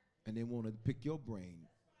 And they want to pick your brain.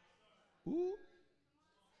 Ooh.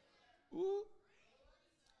 Ooh.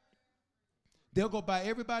 They'll go buy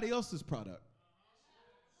everybody else's product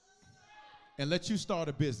and let you start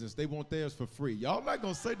a business. They want theirs for free. Y'all not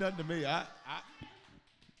going to say nothing to me.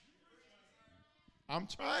 I'm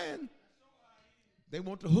trying. They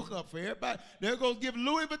want to hook up for everybody. They're going to give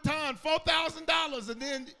Louis Vuitton $4,000 and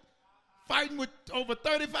then fighting with over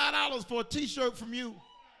 $35 for a T-shirt from you.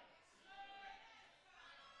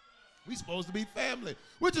 We supposed to be family,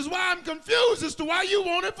 which is why I'm confused as to why you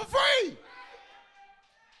want it for free.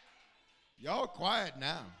 Y'all quiet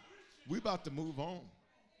now. We about to move on.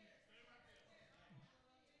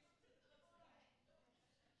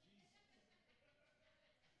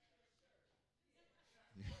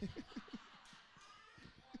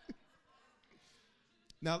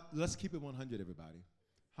 Now, let's keep it 100, everybody.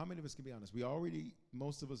 How many of us can be honest?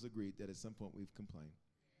 Most of us agreed that at some point we've complained.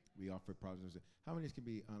 We offered problems. How many of us can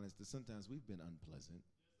be honest that sometimes we've been unpleasant?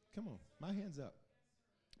 Come on, my hands up.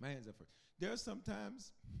 My hands up first. There are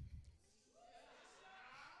sometimes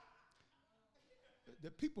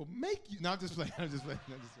that people make you. No, I'm just playing.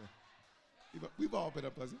 We've all been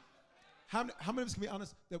unpleasant. How many of us can be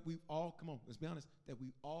honest that we all, come on, let's be honest, that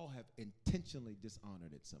we all have intentionally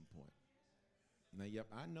dishonored at some point? Now, yep,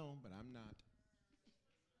 I know, but I'm not.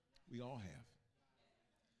 We all have.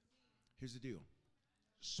 Here's the deal.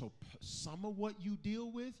 So some of what you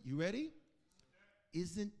deal with, you ready?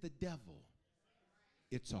 Isn't the devil.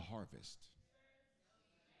 It's a harvest.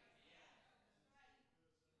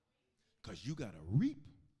 Because you got to reap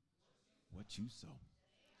what you sow.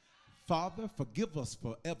 Father, forgive us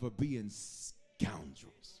for ever being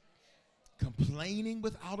scoundrels, complaining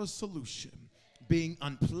without a solution, being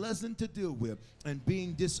unpleasant to deal with, and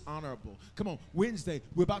being dishonorable. Come on, Wednesday,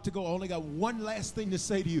 we're about to go. I only got one last thing to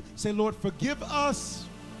say to you. Say, Lord, forgive us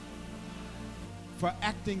for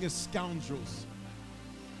acting as scoundrels.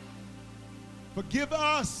 Forgive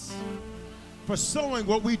us for sowing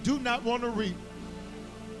what we do not want to reap.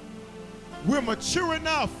 We're mature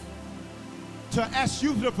enough to ask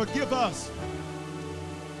you to forgive us.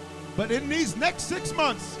 But in these next 6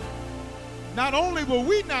 months, not only will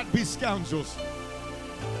we not be scoundrels,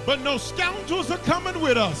 but no scoundrels are coming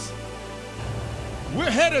with us. We're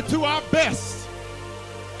headed to our best.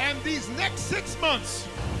 And these next 6 months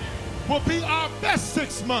will be our best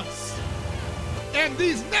 6 months. And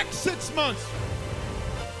these next 6 months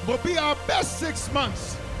will be our best 6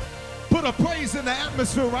 months. Put a praise in the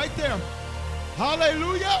atmosphere right there.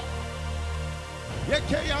 Hallelujah.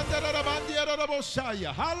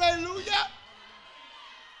 Hallelujah.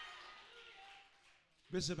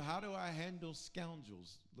 Bishop, how do I handle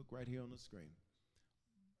scoundrels? Look right here on the screen.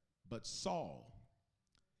 But Saul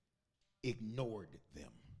ignored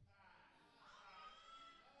them.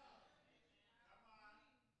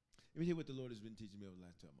 Let me hear what the Lord has been teaching me over the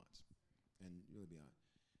last 12 months. And really be honest.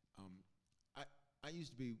 I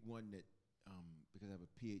used to be one that, because I have a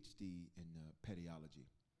PhD in pediology.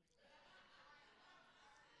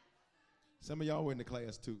 Some of y'all were in the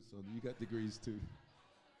class too, so you got degrees too.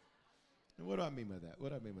 And what do I mean by that?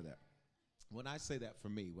 When I say that for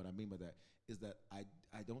me, what I mean by that is that I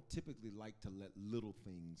don't typically like to let little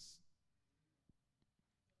things,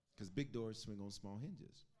 because big doors swing on small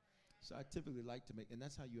hinges. So I typically like to and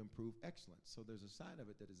that's how you improve excellence. So there's a side of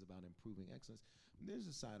it that is about improving excellence. And there's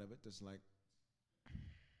a side of it that's like,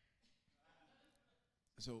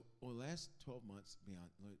 so over the last 12 months, beyond,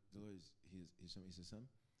 the Lord he said, son,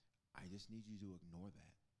 I just need you to ignore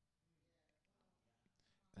that.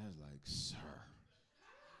 And I was like, sir,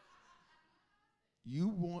 you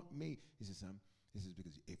want me? He said, son, because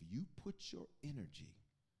if you put your energy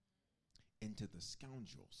into the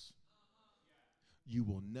scoundrels, you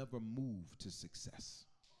will never move to success.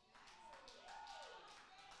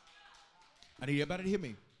 I need everybody to hear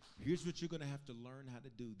me. Here's what you're going to have to learn how to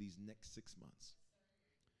do these next 6 months.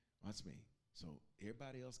 Watch me. So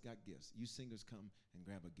everybody else got gifts. You singers come and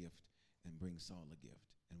grab a gift and bring Saul a gift.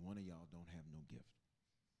 And one of y'all don't have no gift.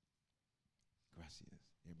 Gracias.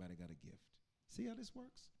 Everybody got a gift. See how this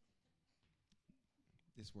works?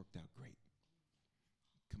 This worked out great.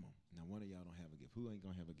 Come on. Now, one of y'all don't have a gift. Who ain't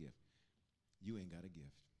going to have a gift? You ain't got a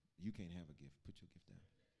gift. You can't have a gift. Put your gift down.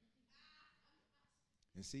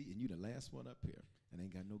 And see, and you the last one up here and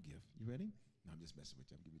ain't got no gift. You ready? No, I'm just messing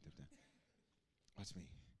with you. I'm giving you the gift down. Watch me.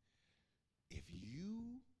 If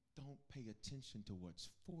you don't pay attention to what's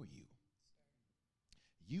for you,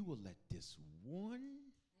 you will let this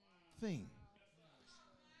one thing.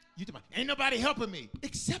 You do, ain't nobody helping me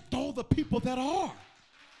except all the people that are.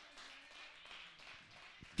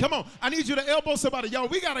 Come on, I need you to elbow somebody. Yo,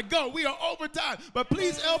 we got to go. We are overtime. But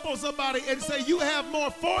please elbow somebody and say, you have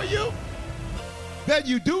more for you than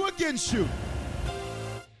you do against you.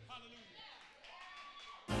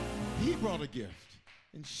 He brought a gift,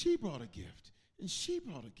 and she brought a gift, and she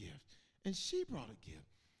brought a gift, and she brought a gift,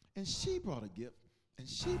 and she brought a gift, and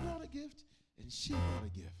she brought a gift, and she brought a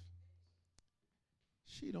gift.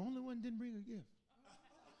 She the only one didn't bring a gift.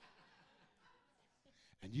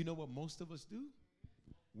 And you know what most of us do?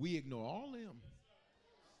 We ignore all them.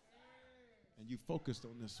 And you focused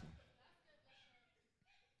on this one.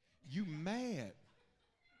 You mad.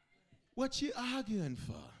 What you arguing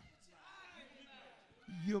for?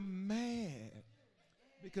 You're mad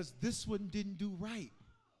because this one didn't do right.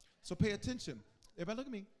 So pay attention. Everybody look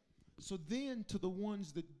at me. So then to the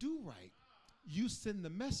ones that do right, you send the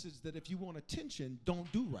message that if you want attention, don't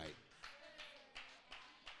do right.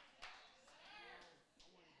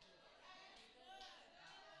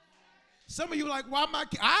 Some of you are like, why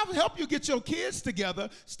I'll help you get your kids together.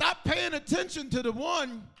 Stop paying attention to the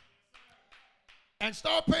one and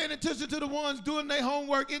start paying attention to the ones doing their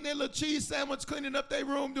homework, eating their little cheese sandwich, cleaning up their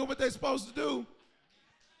room, doing what they're supposed to do.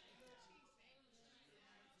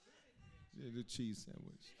 Yeah, the cheese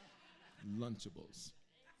sandwich. Lunchables.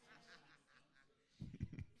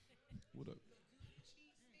 What up?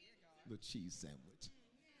 The cheese sandwich.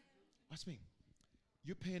 Watch me.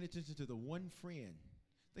 You're paying attention to the one friend.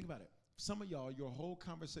 Think about it. Some of y'all, your whole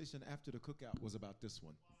conversation after the cookout was about this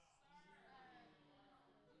one.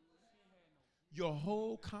 Your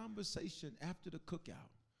whole conversation after the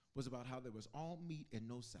cookout was about how there was all meat and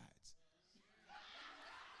no sides.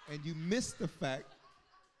 And you missed the fact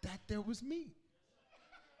that there was meat.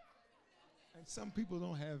 And some people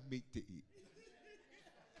don't have meat to eat.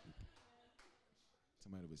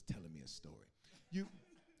 Somebody was telling me a story. You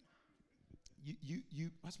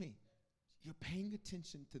watch me. You're paying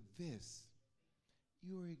attention to this.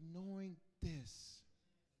 You're ignoring this.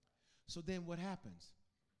 So then what happens?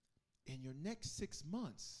 In your next 6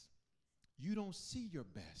 months, you don't see your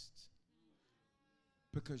best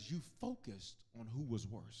because you focused on who was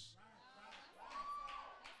worse.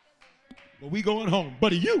 Well, we going home,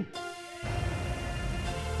 buddy, you.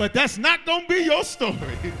 But that's not going to be your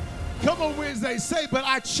story. Come on, Wednesday, say, but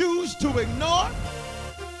I choose to ignore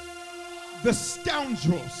the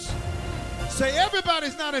scoundrels. Say,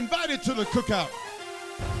 everybody's not invited to the cookout.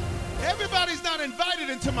 Everybody's not invited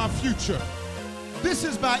into my future. This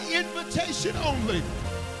is by invitation only.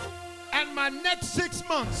 And my next 6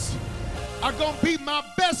 months are going to be my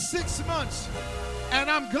best 6 months. And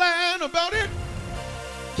I'm glad about it.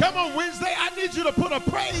 Come on, Wednesday, I need you to put a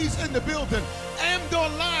praise in the building and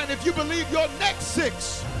online if you believe your next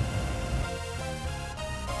 6.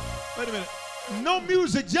 Wait a minute. No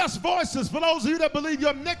music, just voices for those of you that believe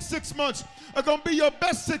your next 6 months are going to be your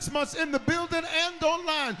best 6 months in the building and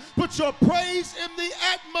online. Put your praise in the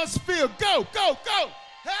atmosphere. Go, go, go.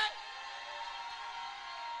 Hey.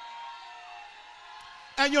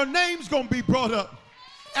 And your name's going to be brought up.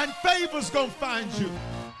 And favor's going to find you.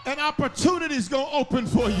 And opportunities going to open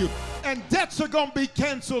for you. And debts are going to be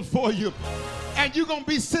canceled for you. And you're going to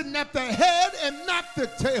be sitting at the head and not the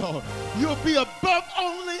tail. You'll be above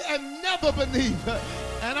only and never beneath.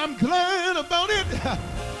 And I'm glad about it.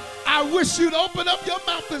 I wish you'd open up your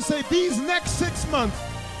mouth and say, these next 6 months,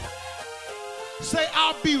 say,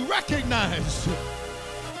 I'll be recognized.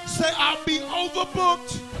 Say, I'll be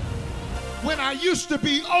overbooked when I used to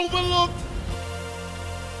be overlooked.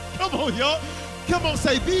 Come on, y'all. Come on,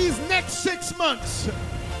 say, these next 6 months,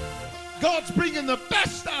 God's bringing the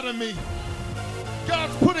best out of me.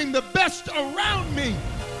 God's putting the best around me.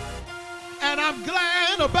 And I'm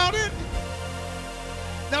glad about it.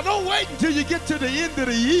 Now, don't wait until you get to the end of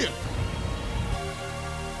the year.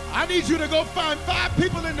 I need you to go find 5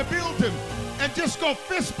 people in the building and just go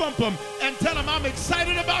fist bump them and tell them I'm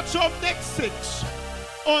excited about your next 6.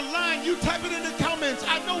 Online, you type it in the comments.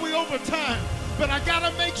 I know we're over time, but I got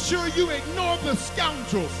to make sure you ignore the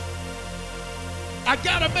scoundrels. I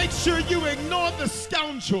got to make sure you ignore the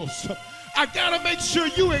scoundrels. I got to make sure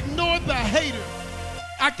you ignore the haters.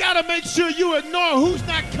 I gotta make sure you ignore who's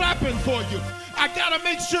not clapping for you. I gotta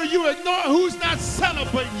make sure you ignore who's not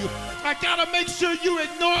celebrating you. I gotta make sure you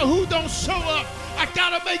ignore who don't show up. I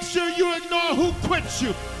gotta make sure you ignore who quits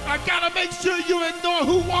you. I gotta make sure you ignore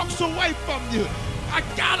who walks away from you. I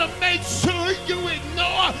gotta make sure you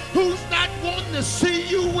ignore who's not wanting to see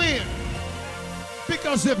you win.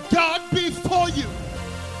 Because if God be for you,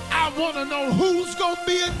 I want to know who's going to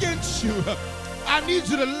be against you. I need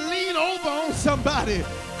you to lean over on somebody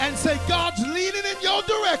and say, God's leaning in your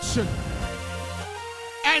direction.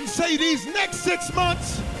 And say, these next 6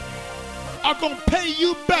 months are going to pay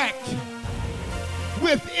you back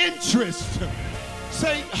with interest.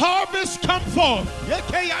 Say, harvest come forth.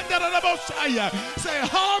 Say,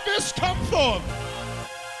 harvest come forth.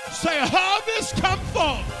 Say, harvest come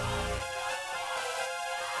forth.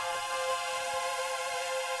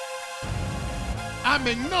 I'm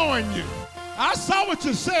ignoring you. I saw what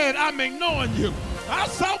you said. I'm ignoring you. I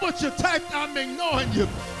saw what you typed. I'm ignoring you.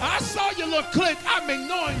 I saw your little click. I'm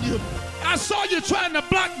ignoring you. I saw you trying to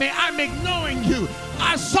block me. I'm ignoring you.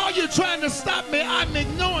 I saw you trying to stop me. I'm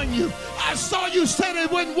ignoring you. I saw you said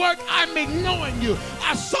it wouldn't work. I'm ignoring you.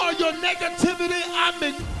 I saw your negativity. I'm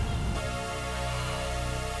ignoring you.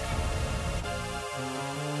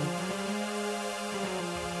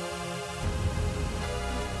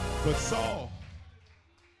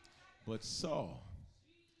 But Saul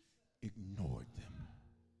ignored them.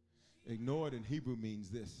 Ignored in Hebrew means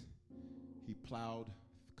this. He plowed.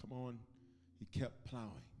 Come on. He kept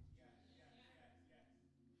plowing.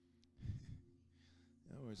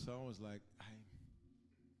 In other words, Saul was like,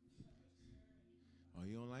 oh,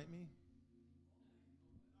 you don't like me?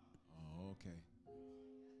 Oh, okay.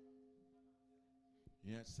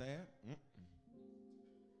 You're not sad?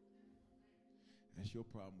 That's your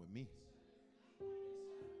problem with me.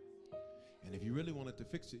 And if you really wanted to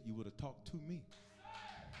fix it, you would have talked to me.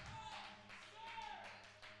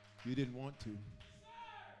 You didn't want to,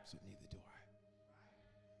 so neither do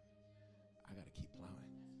I. I got to keep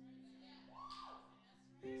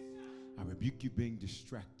plowing. I rebuke you being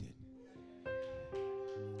distracted.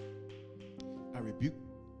 I rebuke,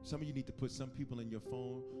 some of you need to put some people in your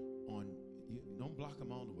phone on, don't block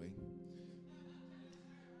them all the way.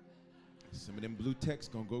 Some of them blue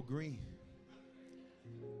texts going to go green.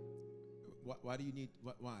 Why do you need,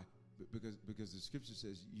 why? Because the scripture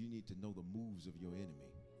says you need to know the moves of your enemy.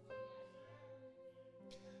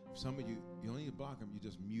 Some of you don't need to block them, you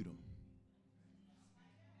just mute them.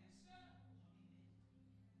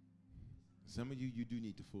 Some of you do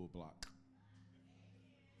need to full block.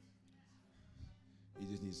 You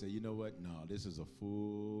just need to say, you know what? No, this is a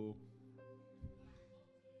full.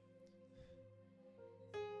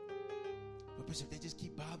 But Bishop, they just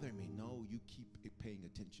keep bothering me. No, you keep paying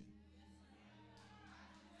attention.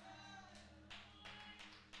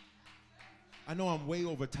 I know I'm way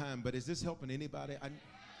over time, but is this helping anybody?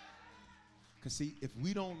 Because see, if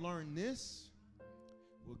we don't learn this,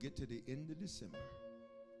 we'll get to the end of December,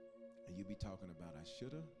 and you'll be talking about, I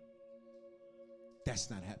should have. That's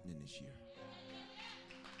not happening this year.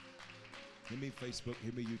 Hear me Facebook,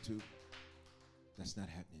 hear me YouTube. That's not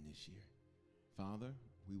happening this year. Father,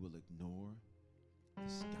 we will ignore the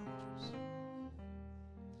scoundrels.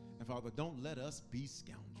 And Father, don't let us be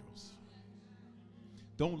scoundrels.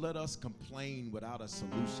 Don't let us complain without a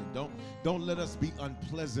solution. Don't let us be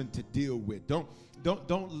unpleasant to deal with. Don't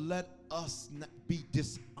let us not be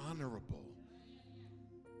dishonorable.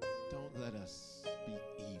 Don't let us be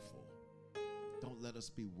evil. Don't let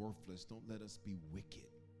us be worthless. Don't let us be wicked.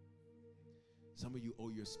 Some of you owe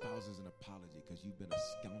your spouses an apology because you've been a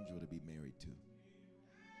scoundrel to be married to.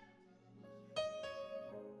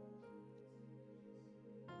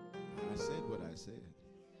 I said what I said.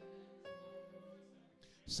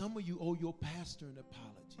 Some of you owe your pastor an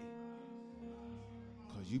apology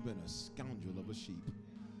because you've been a scoundrel of a sheep.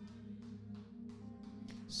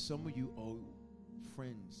 Some of you owe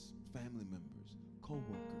friends, family members,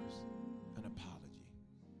 co-workers an apology.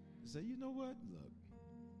 Say, you know what? Look,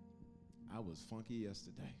 I was funky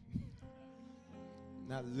yesterday.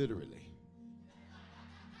 Not literally.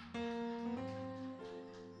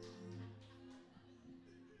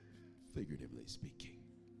 Figuratively speaking.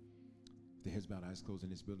 The heads bowed, eyes closed in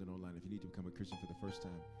this building online. If you need to become a Christian for the first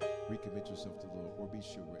time, recommit yourself to the Lord, or be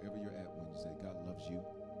sure wherever you're at when you say God loves you.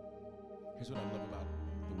 Here's what I love about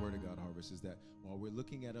the Word of God Harvest is that while we're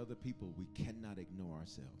looking at other people, we cannot ignore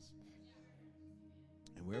ourselves.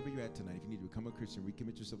 And wherever you're at tonight, if you need to become a Christian,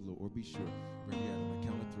 recommit yourself to the Lord, or be sure wherever you're at on the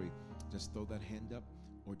count of 3, just throw that hand up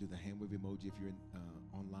or do the hand wave emoji. If you're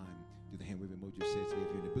online, do the hand wave emoji. Say it to me. If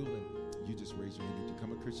you're in the building, you just raise your hand. If you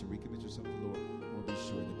become a Christian, recommit yourself to the Lord, or be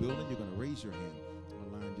sure. In the building, you're going to raise your hand.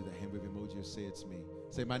 Online, online, do the hand wave emoji, or say it's me.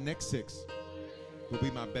 Say, my next 6 will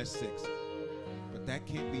be my best 6. But that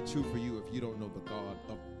can't be true for you if you don't know the God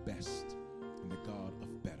of best and the God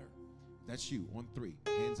of better. That's you. On 3.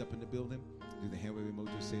 Hands up in the building. Do the hand wave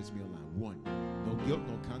emoji, or say it's me online. 1. No guilt,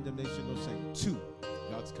 no condemnation, no shame. 2.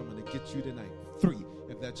 God's coming to get you tonight. 3.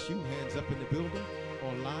 If that's you, hands up in the building.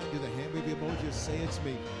 Online, do the hand wave emoji, or say it's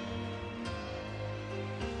me.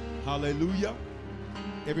 Hallelujah.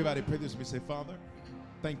 Everybody pray this with me. Say, Father,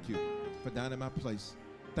 thank you for dying in my place.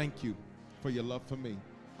 Thank you for your love for me.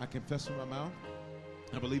 I confess with my mouth,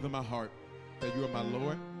 I believe in my heart that you are my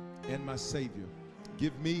Lord and my Savior.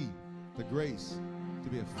 Give me the grace to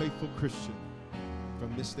be a faithful Christian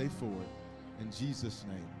from this day forward. In Jesus'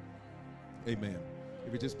 name, amen.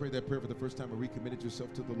 If you just prayed that prayer for the first time or recommitted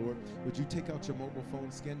yourself to the Lord, would you take out your mobile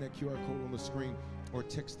phone, scan that QR code on the screen, or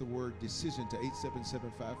text the word decision to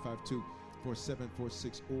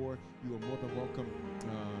 877-552-4746, or you are more than welcome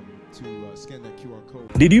to scan that QR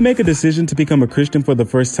code. Did you make a decision to become a Christian for the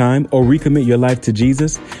first time or recommit your life to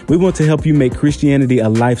Jesus? We want to help you make Christianity a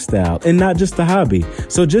lifestyle and not just a hobby.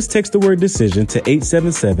 So just text the word decision to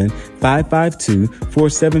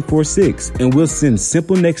 877-552-4746 and we'll send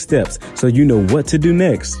simple next steps so you know what to do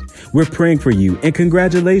next. We're praying for you and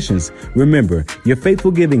congratulations. Remember, your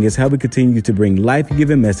faithful giving is how we continue to bring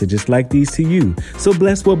life-giving messages like these to you. So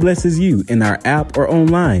bless what blesses you in our app or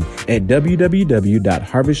online at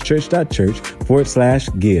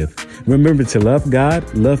www.harvestchurch.church/give. Remember to love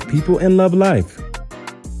God, love people, and love life.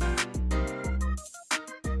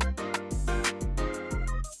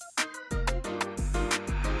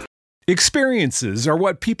 Experiences are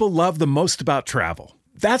what people love the most about travel.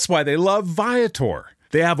 That's why they love Viator.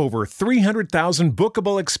 They have over 300,000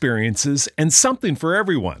 bookable experiences and something for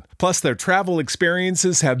everyone. Plus, their travel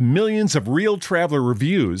experiences have millions of real traveler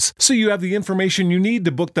reviews, so you have the information you need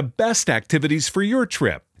to book the best activities for your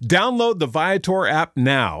trip. Download the Viator app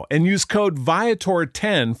now and use code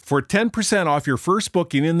Viator10 for 10% off your first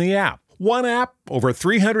booking in the app. One app, over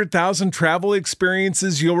 300,000 travel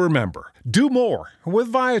experiences you'll remember. Do more with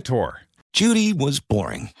Viator. Judy was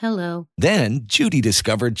boring. Hello. Then Judy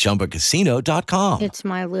discovered ChumbaCasino.com. It's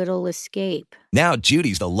my little escape. Now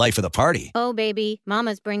Judy's the life of the party. Oh, baby,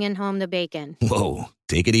 mama's bringing home the bacon. Whoa,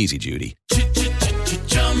 take it easy, Judy.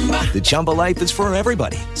 The Chumba life is for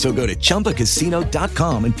everybody. So go to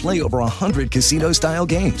ChumbaCasino.com and play over 100 casino-style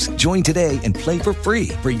games. Join today and play for free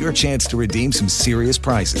for your chance to redeem some serious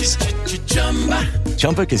prizes.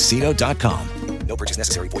 ChumbaCasino.com. No purchase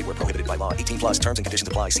necessary. Void where prohibited by law. 18+ terms and conditions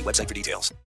apply. See website for details.